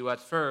gospel to you at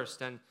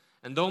first. And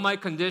though my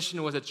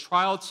condition was a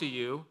trial to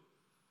you,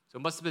 so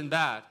it must have been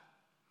bad,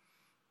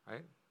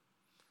 right?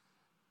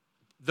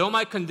 Though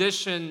my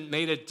condition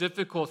made it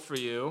difficult for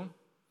you,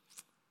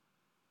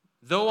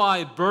 though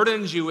I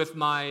burdened you with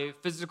my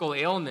physical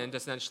ailment,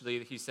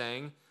 essentially, he's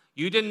saying,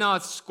 you did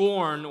not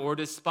scorn or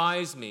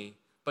despise me,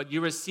 but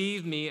you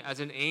received me as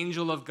an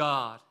angel of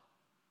God.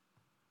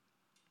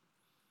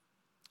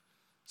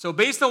 So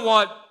based on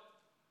what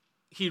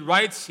he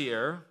writes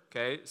here,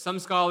 okay, some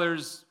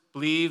scholars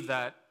believe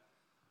that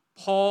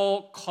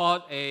Paul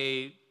caught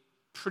a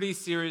pretty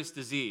serious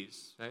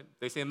disease, right?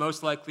 They say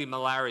most likely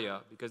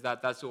malaria, because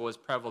that's what was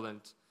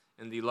prevalent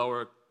in the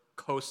lower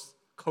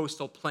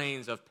coastal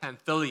plains of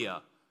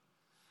Pamphylia.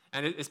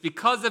 And it's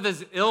because of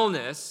his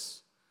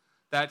illness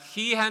that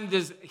he and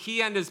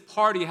his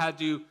party had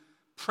to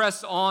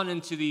press on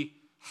into the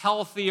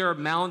healthier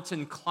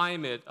mountain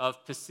climate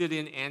of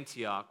Pisidian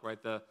Antioch,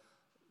 right? The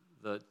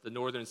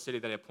northern city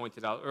that I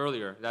pointed out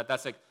earlier.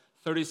 That's like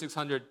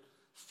 3,600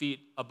 feet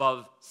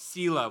above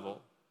sea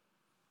level.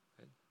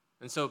 Right?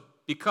 And so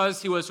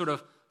because he was sort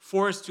of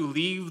forced to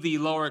leave the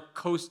lower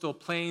coastal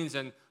plains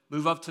and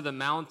move up to the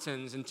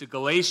mountains into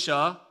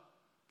Galatia,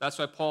 that's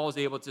why Paul is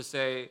able to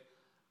say,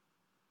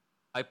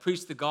 I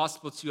preached the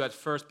gospel to you at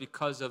first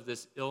because of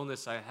this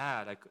illness I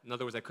had. In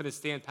other words, I couldn't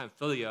stay in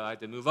Pamphylia. I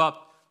had to move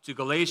up to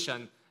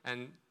Galatia,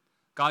 and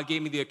God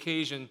gave me the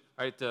occasion,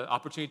 right, the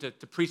opportunity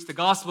to preach the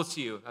gospel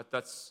to you.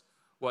 That's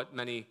what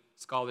many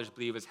scholars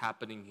believe is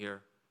happening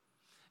here.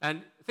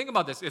 And think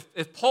about this.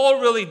 If Paul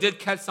really did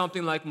catch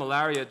something like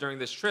malaria during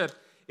this trip,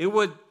 it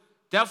would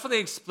definitely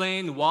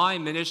explain why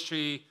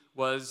ministry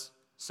was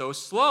so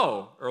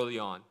slow early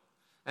on.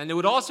 And it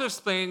would also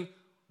explain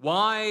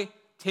why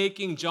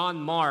taking John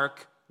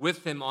Mark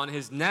with him on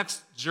his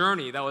next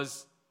journey that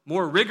was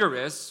more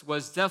rigorous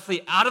was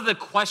definitely out of the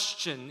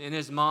question in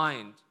his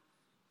mind.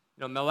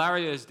 You know,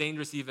 malaria is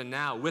dangerous even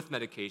now with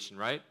medication,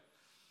 right?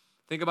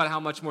 Think about how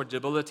much more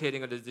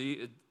debilitating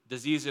a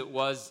disease it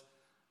was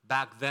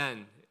back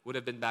then. Would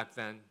have been back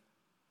then.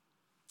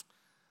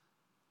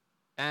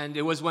 And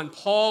it was when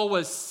Paul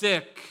was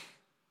sick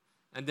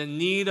and in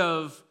need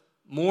of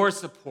more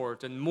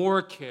support and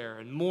more care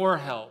and more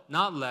help,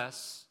 not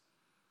less,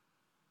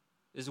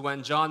 is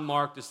when John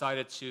Mark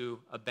decided to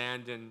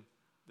abandon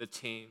the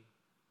team.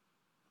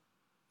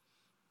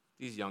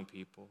 These young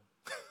people.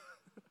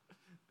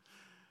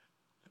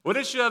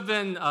 Wouldn't you have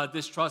been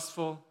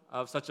distrustful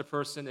of such a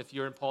person if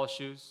you're in Paul's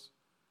shoes?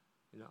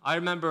 You know, I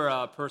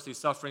remember personally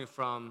suffering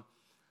from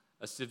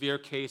a severe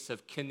case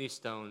of kidney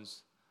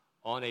stones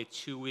on a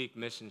 2-week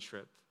mission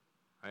trip.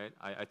 Right?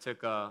 I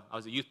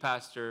was a youth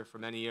pastor for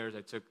many years.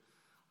 I took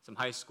some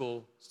high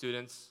school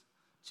students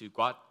to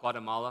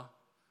Guatemala,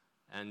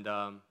 and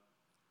I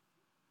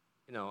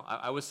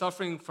was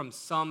suffering from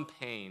some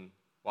pain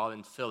while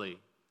in Philly,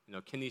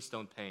 kidney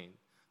stone pain,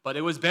 but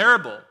it was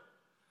bearable.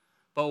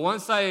 But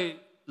once I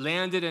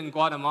landed in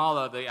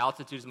Guatemala, the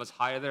altitude is much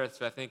higher there,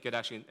 so I think it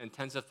actually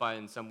intensified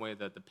in some way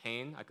the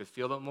pain. I could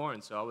feel it more,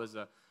 and so I was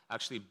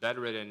actually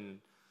bedridden.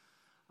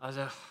 I was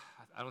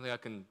I don't think I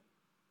can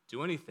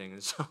do anything.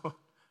 And so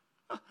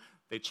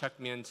they checked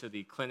me into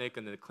the clinic,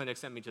 and the clinic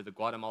sent me to the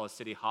Guatemala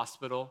City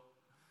Hospital.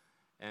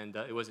 And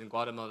it was in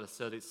Guatemala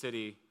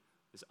City,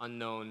 this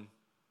unknown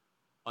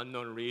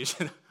unknown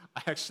reason,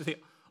 I actually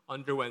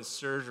underwent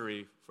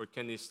surgery for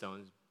kidney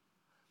stones.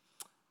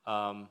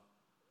 I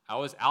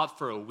was out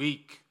for a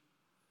week.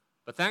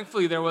 But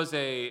thankfully, there was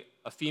a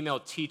female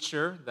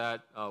teacher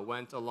that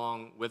went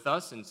along with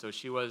us, and so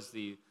she was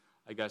the,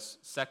 I guess,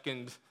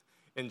 second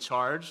in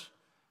charge.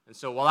 And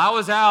so while I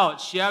was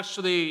out, she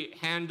actually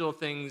handled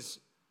things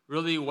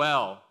really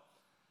well.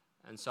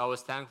 And so I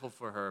was thankful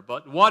for her.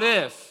 But what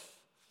if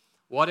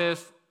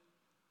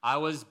I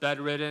was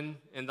bedridden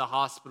in the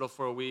hospital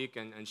for a week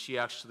and she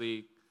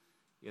actually,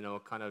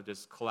 kind of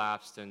just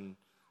collapsed and,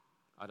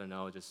 I don't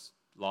know, just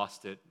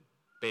lost it,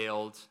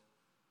 bailed,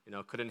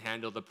 couldn't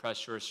handle the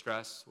pressure or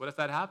stress? What if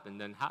that happened?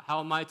 Then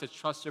how am I to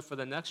trust her for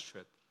the next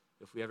trip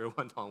if we ever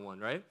went on one,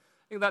 right?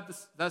 I think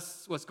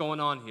that's what's going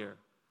on here.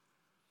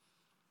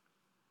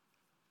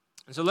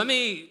 And so let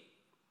me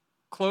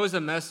close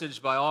the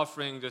message by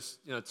offering just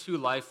two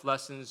life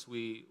lessons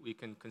we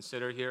can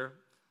consider here.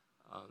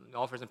 It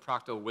offers some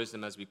practical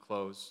wisdom as we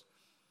close.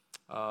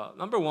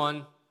 Number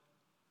one,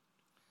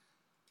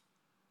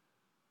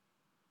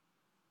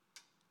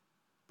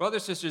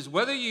 brothers and sisters,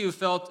 whether you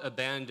felt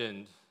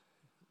abandoned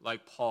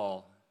like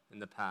Paul in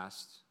the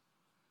past,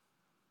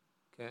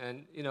 okay,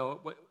 and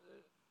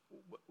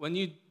when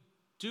you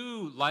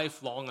do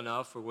life long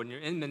enough, or when you're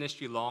in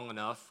ministry long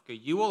enough, okay,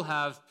 you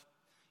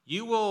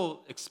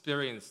will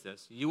experience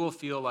this. You will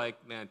feel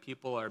like, man,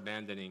 people are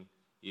abandoning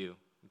you,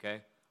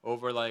 okay,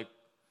 over like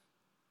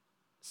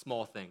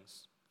small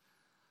things.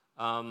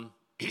 And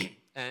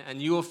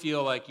you will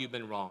feel like you've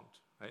been wronged.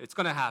 Right? It's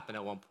going to happen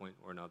at one point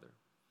or another.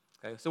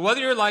 Okay? So whether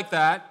you're like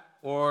that,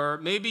 or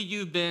maybe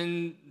you've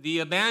been the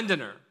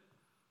abandoner,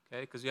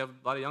 okay, because we have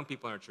a lot of young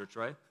people in our church,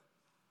 right?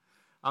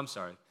 I'm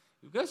sorry.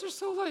 You guys are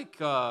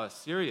so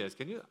serious.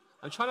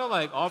 I'm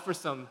trying to offer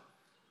some,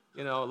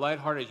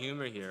 lighthearted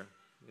humor here,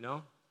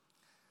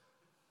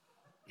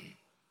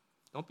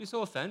 Don't be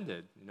so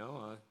offended,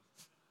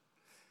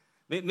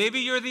 Maybe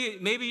you're the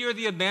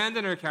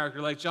abandoner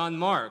character like John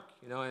Mark,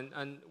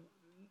 and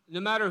no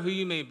matter who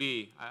you may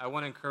be, I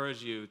want to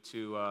encourage you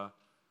to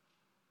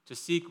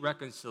seek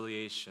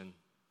reconciliation,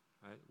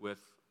 right, with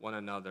one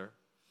another.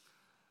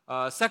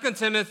 2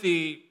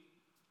 Timothy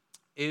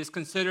is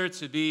considered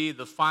to be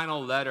the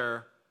final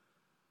letter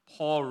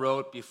Paul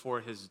wrote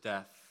before his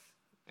death,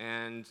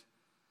 and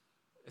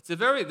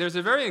there's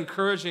a very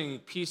encouraging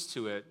piece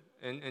to it.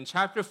 In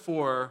chapter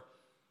 4,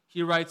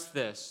 he writes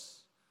this.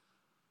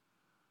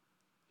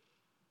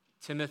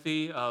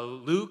 Timothy,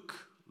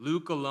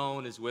 Luke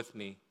alone is with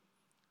me.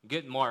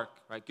 Get Mark,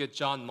 right? Get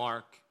John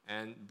Mark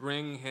and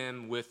bring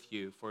him with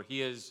you, for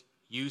he is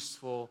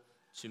useful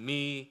to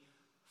me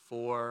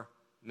for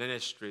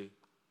ministry.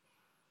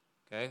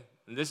 Okay?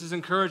 And this is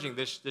encouraging.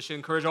 This should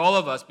encourage all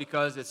of us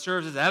because it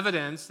serves as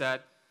evidence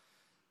that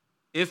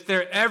if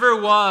there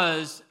ever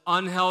was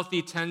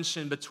unhealthy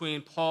tension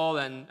between Paul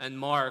and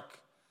Mark,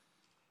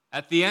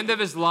 at the end of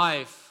his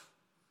life,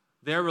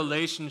 their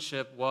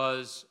relationship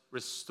was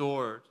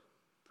restored.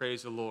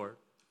 Praise the Lord.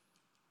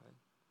 Right?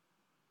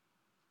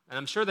 And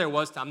I'm sure there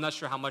was, I'm not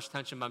sure how much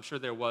tension, but I'm sure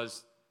there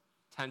was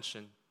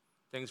tension.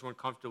 Things weren't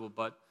comfortable,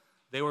 but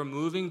they were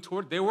moving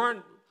toward, they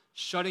weren't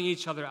shutting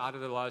each other out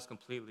of their lives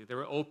completely. They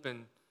were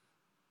open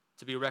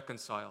to be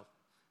reconciled.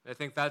 And I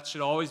think that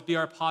should always be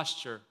our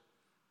posture,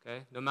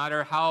 okay? No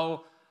matter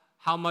how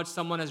much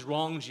someone has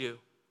wronged you,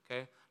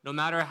 okay? No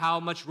matter how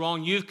much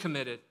wrong you've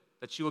committed,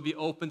 that you will be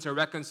open to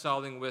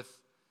reconciling with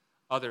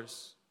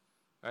others.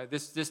 Right?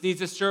 This needs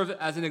to serve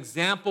as an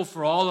example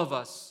for all of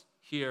us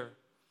here.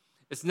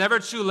 It's never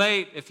too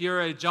late if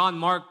you're a John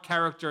Mark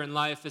character in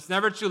life. It's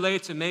never too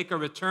late to make a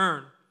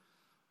return.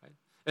 Right?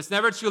 It's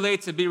never too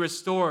late to be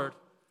restored.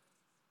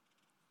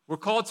 We're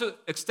called to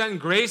extend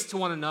grace to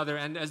one another,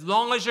 and as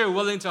long as you're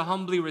willing to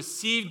humbly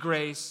receive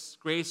grace,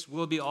 grace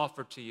will be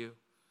offered to you.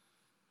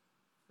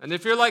 And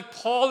if you're like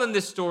Paul in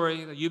this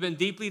story, you've been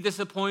deeply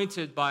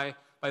disappointed by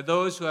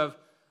those who have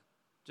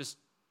just,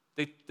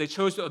 they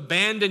chose to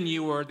abandon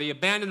you, or they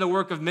abandoned the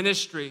work of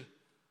ministry.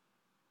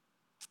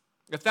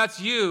 If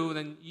that's you,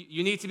 then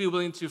you need to be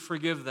willing to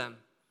forgive them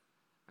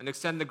and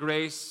extend the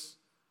grace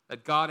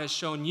that God has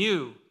shown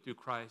you through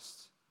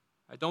Christ.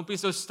 Right? Don't be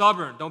so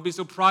stubborn. Don't be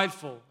so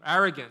prideful,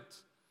 arrogant.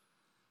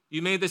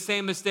 You made the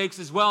same mistakes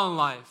as well in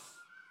life.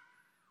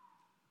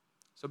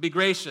 So be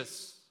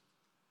gracious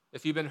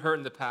if you've been hurt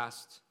in the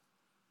past.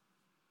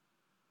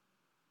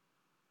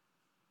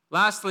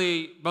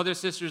 Lastly,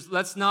 brothers and sisters,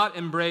 let's not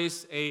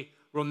embrace a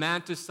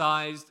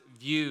romanticized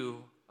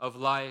view of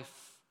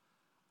life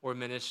or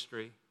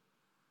ministry.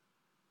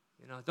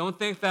 Don't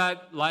think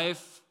that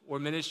life or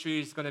ministry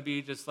is going to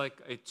be just like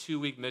a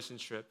 2-week mission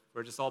trip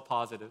where just all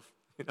positive,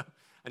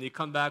 and you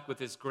come back with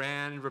this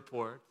grand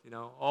report,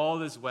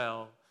 all is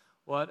well.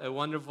 What a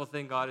wonderful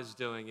thing God is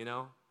doing,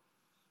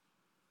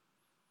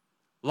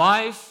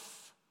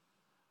 Life,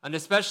 and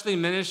especially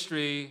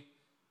ministry,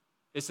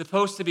 is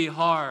supposed to be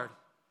hard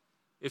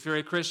if you're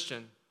a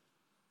Christian.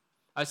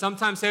 I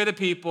sometimes say to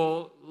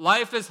people,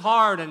 life is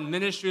hard and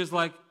ministry is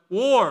like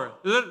war.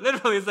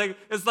 Literally,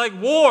 it's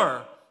like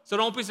war. So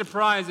don't be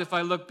surprised if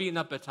I look beaten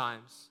up at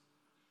times.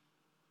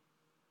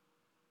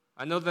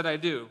 I know that I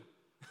do.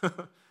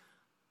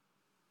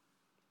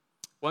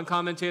 One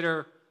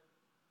commentator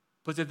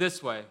puts it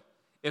this way: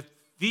 if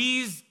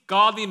these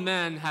godly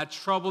men had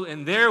trouble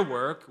in their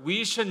work,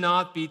 we should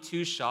not be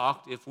too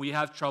shocked if we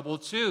have trouble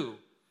too.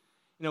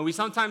 We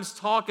sometimes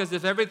talk as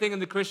if everything in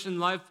the Christian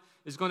life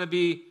is going to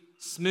be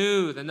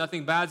smooth and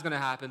nothing bad is going to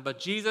happen. But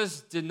Jesus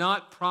did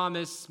not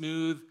promise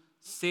smooth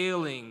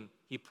sailing.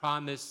 He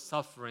promised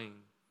suffering.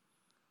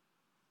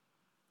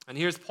 And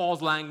here's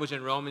Paul's language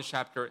in Romans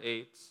chapter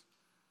 8.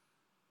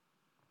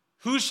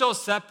 Who shall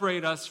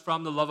separate us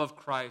from the love of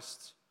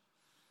Christ?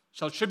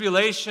 Shall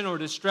tribulation or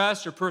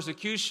distress or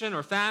persecution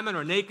or famine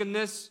or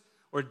nakedness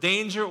or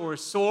danger or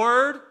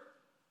sword?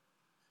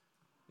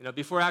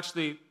 Before I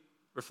actually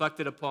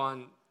reflected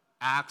upon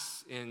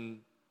Acts in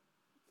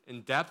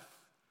depth,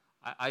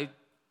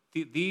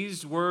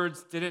 these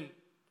words didn't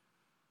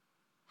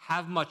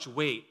have much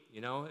weight.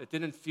 It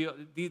didn't feel,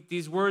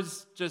 these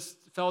words just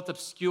felt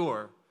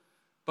obscure.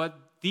 But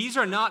these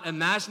are not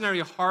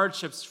imaginary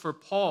hardships for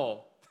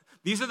Paul.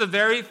 These are the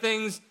very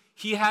things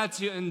he had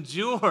to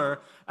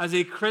endure as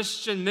a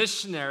Christian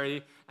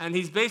missionary. And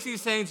he's basically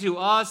saying to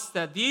us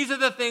that these are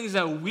the things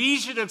that we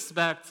should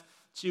expect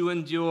to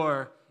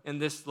endure in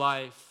this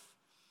life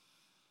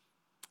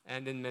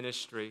and in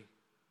ministry.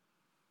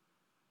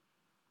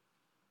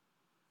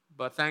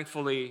 But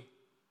thankfully,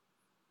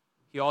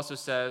 he also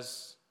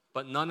says,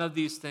 but none of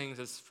these things,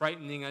 as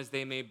frightening as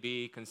they may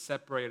be, can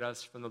separate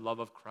us from the love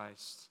of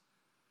Christ.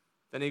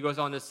 Then he goes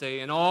on to say,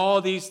 in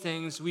all these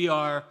things we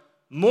are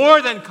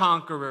more than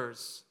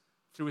conquerors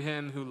through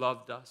him who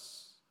loved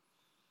us.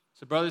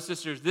 So brothers and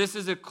sisters, this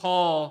is a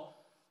call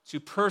to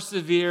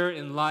persevere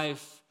in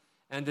life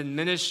and in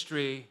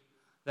ministry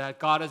that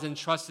God has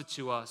entrusted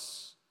to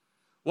us.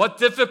 What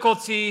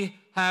difficulty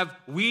have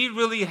we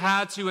really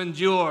had to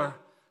endure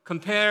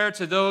compared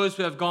to those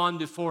who have gone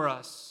before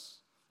us?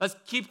 Let's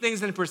keep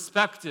things in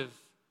perspective.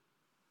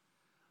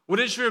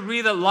 Wouldn't you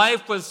agree that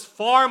life was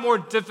far more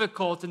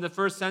difficult in the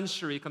first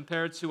century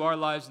compared to our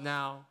lives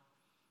now?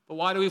 But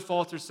why do we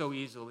falter so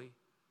easily?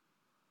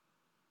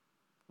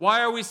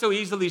 Why are we so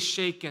easily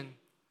shaken?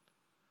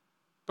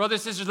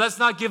 Brothers and sisters, let's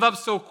not give up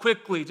so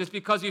quickly just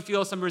because we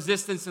feel some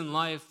resistance in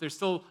life. There's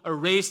still a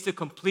race to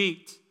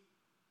complete.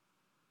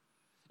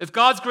 If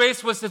God's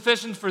grace was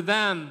sufficient for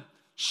them,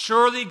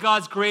 surely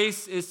God's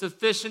grace is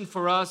sufficient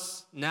for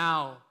us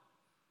now.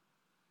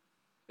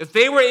 If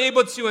they were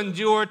able to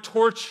endure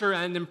torture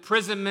and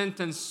imprisonment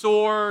and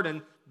sword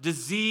and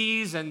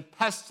disease and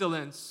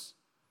pestilence,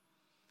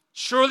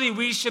 surely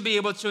we should be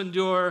able to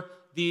endure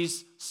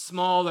these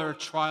smaller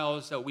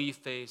trials that we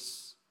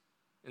face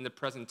in the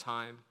present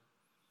time.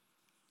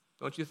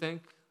 Don't you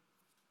think?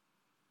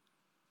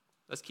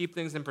 Let's keep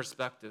things in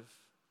perspective.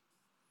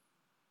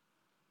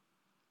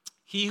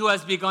 He who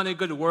has begun a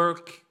good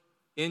work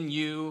in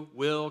you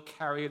will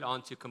carry it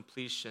on to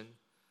completion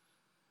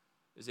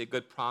is a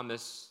good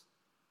promise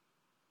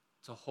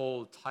to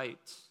hold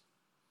tight,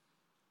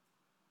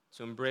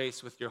 to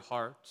embrace with your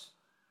heart.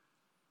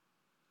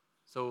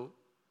 So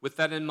with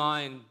that in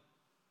mind,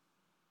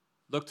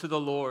 look to the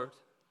Lord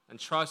and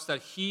trust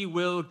that he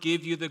will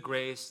give you the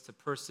grace to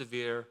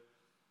persevere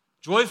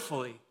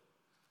joyfully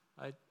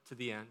to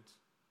the end.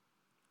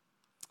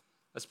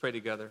 Let's pray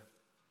together.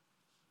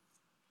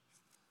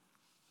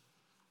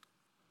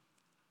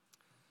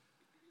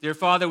 Dear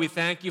Father, we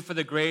thank you for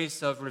the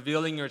grace of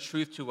revealing your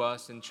truth to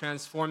us and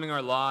transforming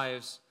our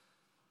lives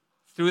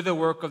through the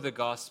work of the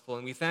gospel.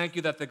 And we thank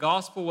you that the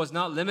gospel was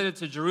not limited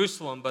to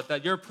Jerusalem, but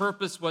that your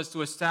purpose was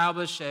to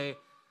establish a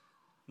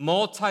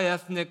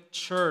multi-ethnic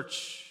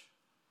church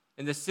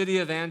in the city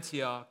of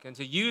Antioch and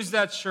to use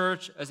that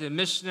church as a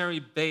missionary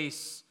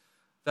base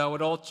that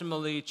would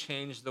ultimately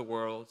change the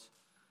world.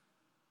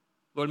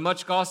 Lord,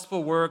 much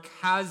gospel work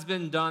has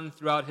been done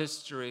throughout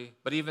history,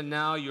 but even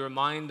now you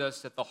remind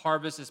us that the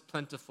harvest is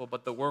plentiful,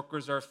 but the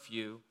workers are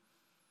few.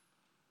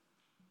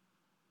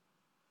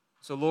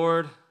 So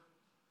Lord,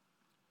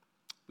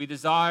 we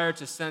desire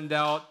to send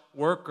out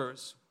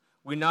workers.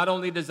 We not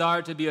only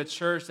desire to be a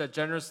church that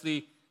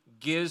generously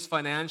gives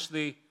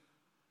financially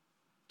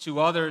to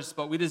others,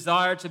 but we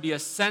desire to be a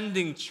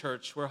sending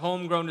church where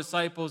homegrown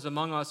disciples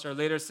among us are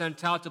later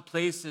sent out to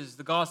places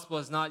the gospel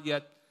has not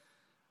yet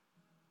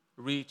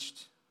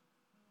reached.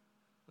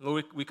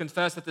 Lord, we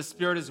confess that the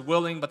spirit is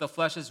willing, but the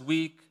flesh is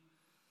weak.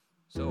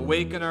 So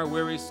awaken our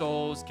weary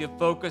souls, give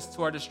focus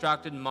to our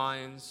distracted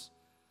minds.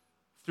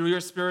 Through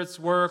your Spirit's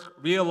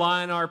work,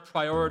 realign our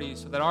priorities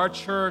so that our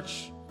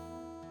church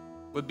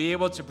would be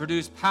able to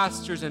produce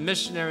pastors and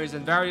missionaries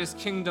and various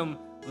kingdom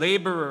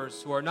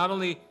laborers who are not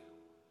only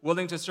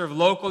willing to serve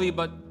locally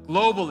but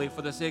globally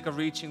for the sake of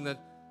reaching the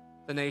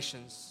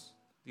nations,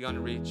 the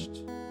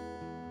unreached.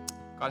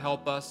 God,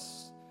 help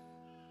us.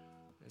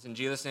 It's in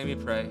Jesus' name we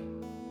pray.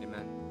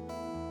 Amen.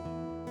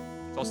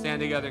 So I'll stand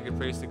together and give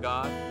praise to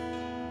God.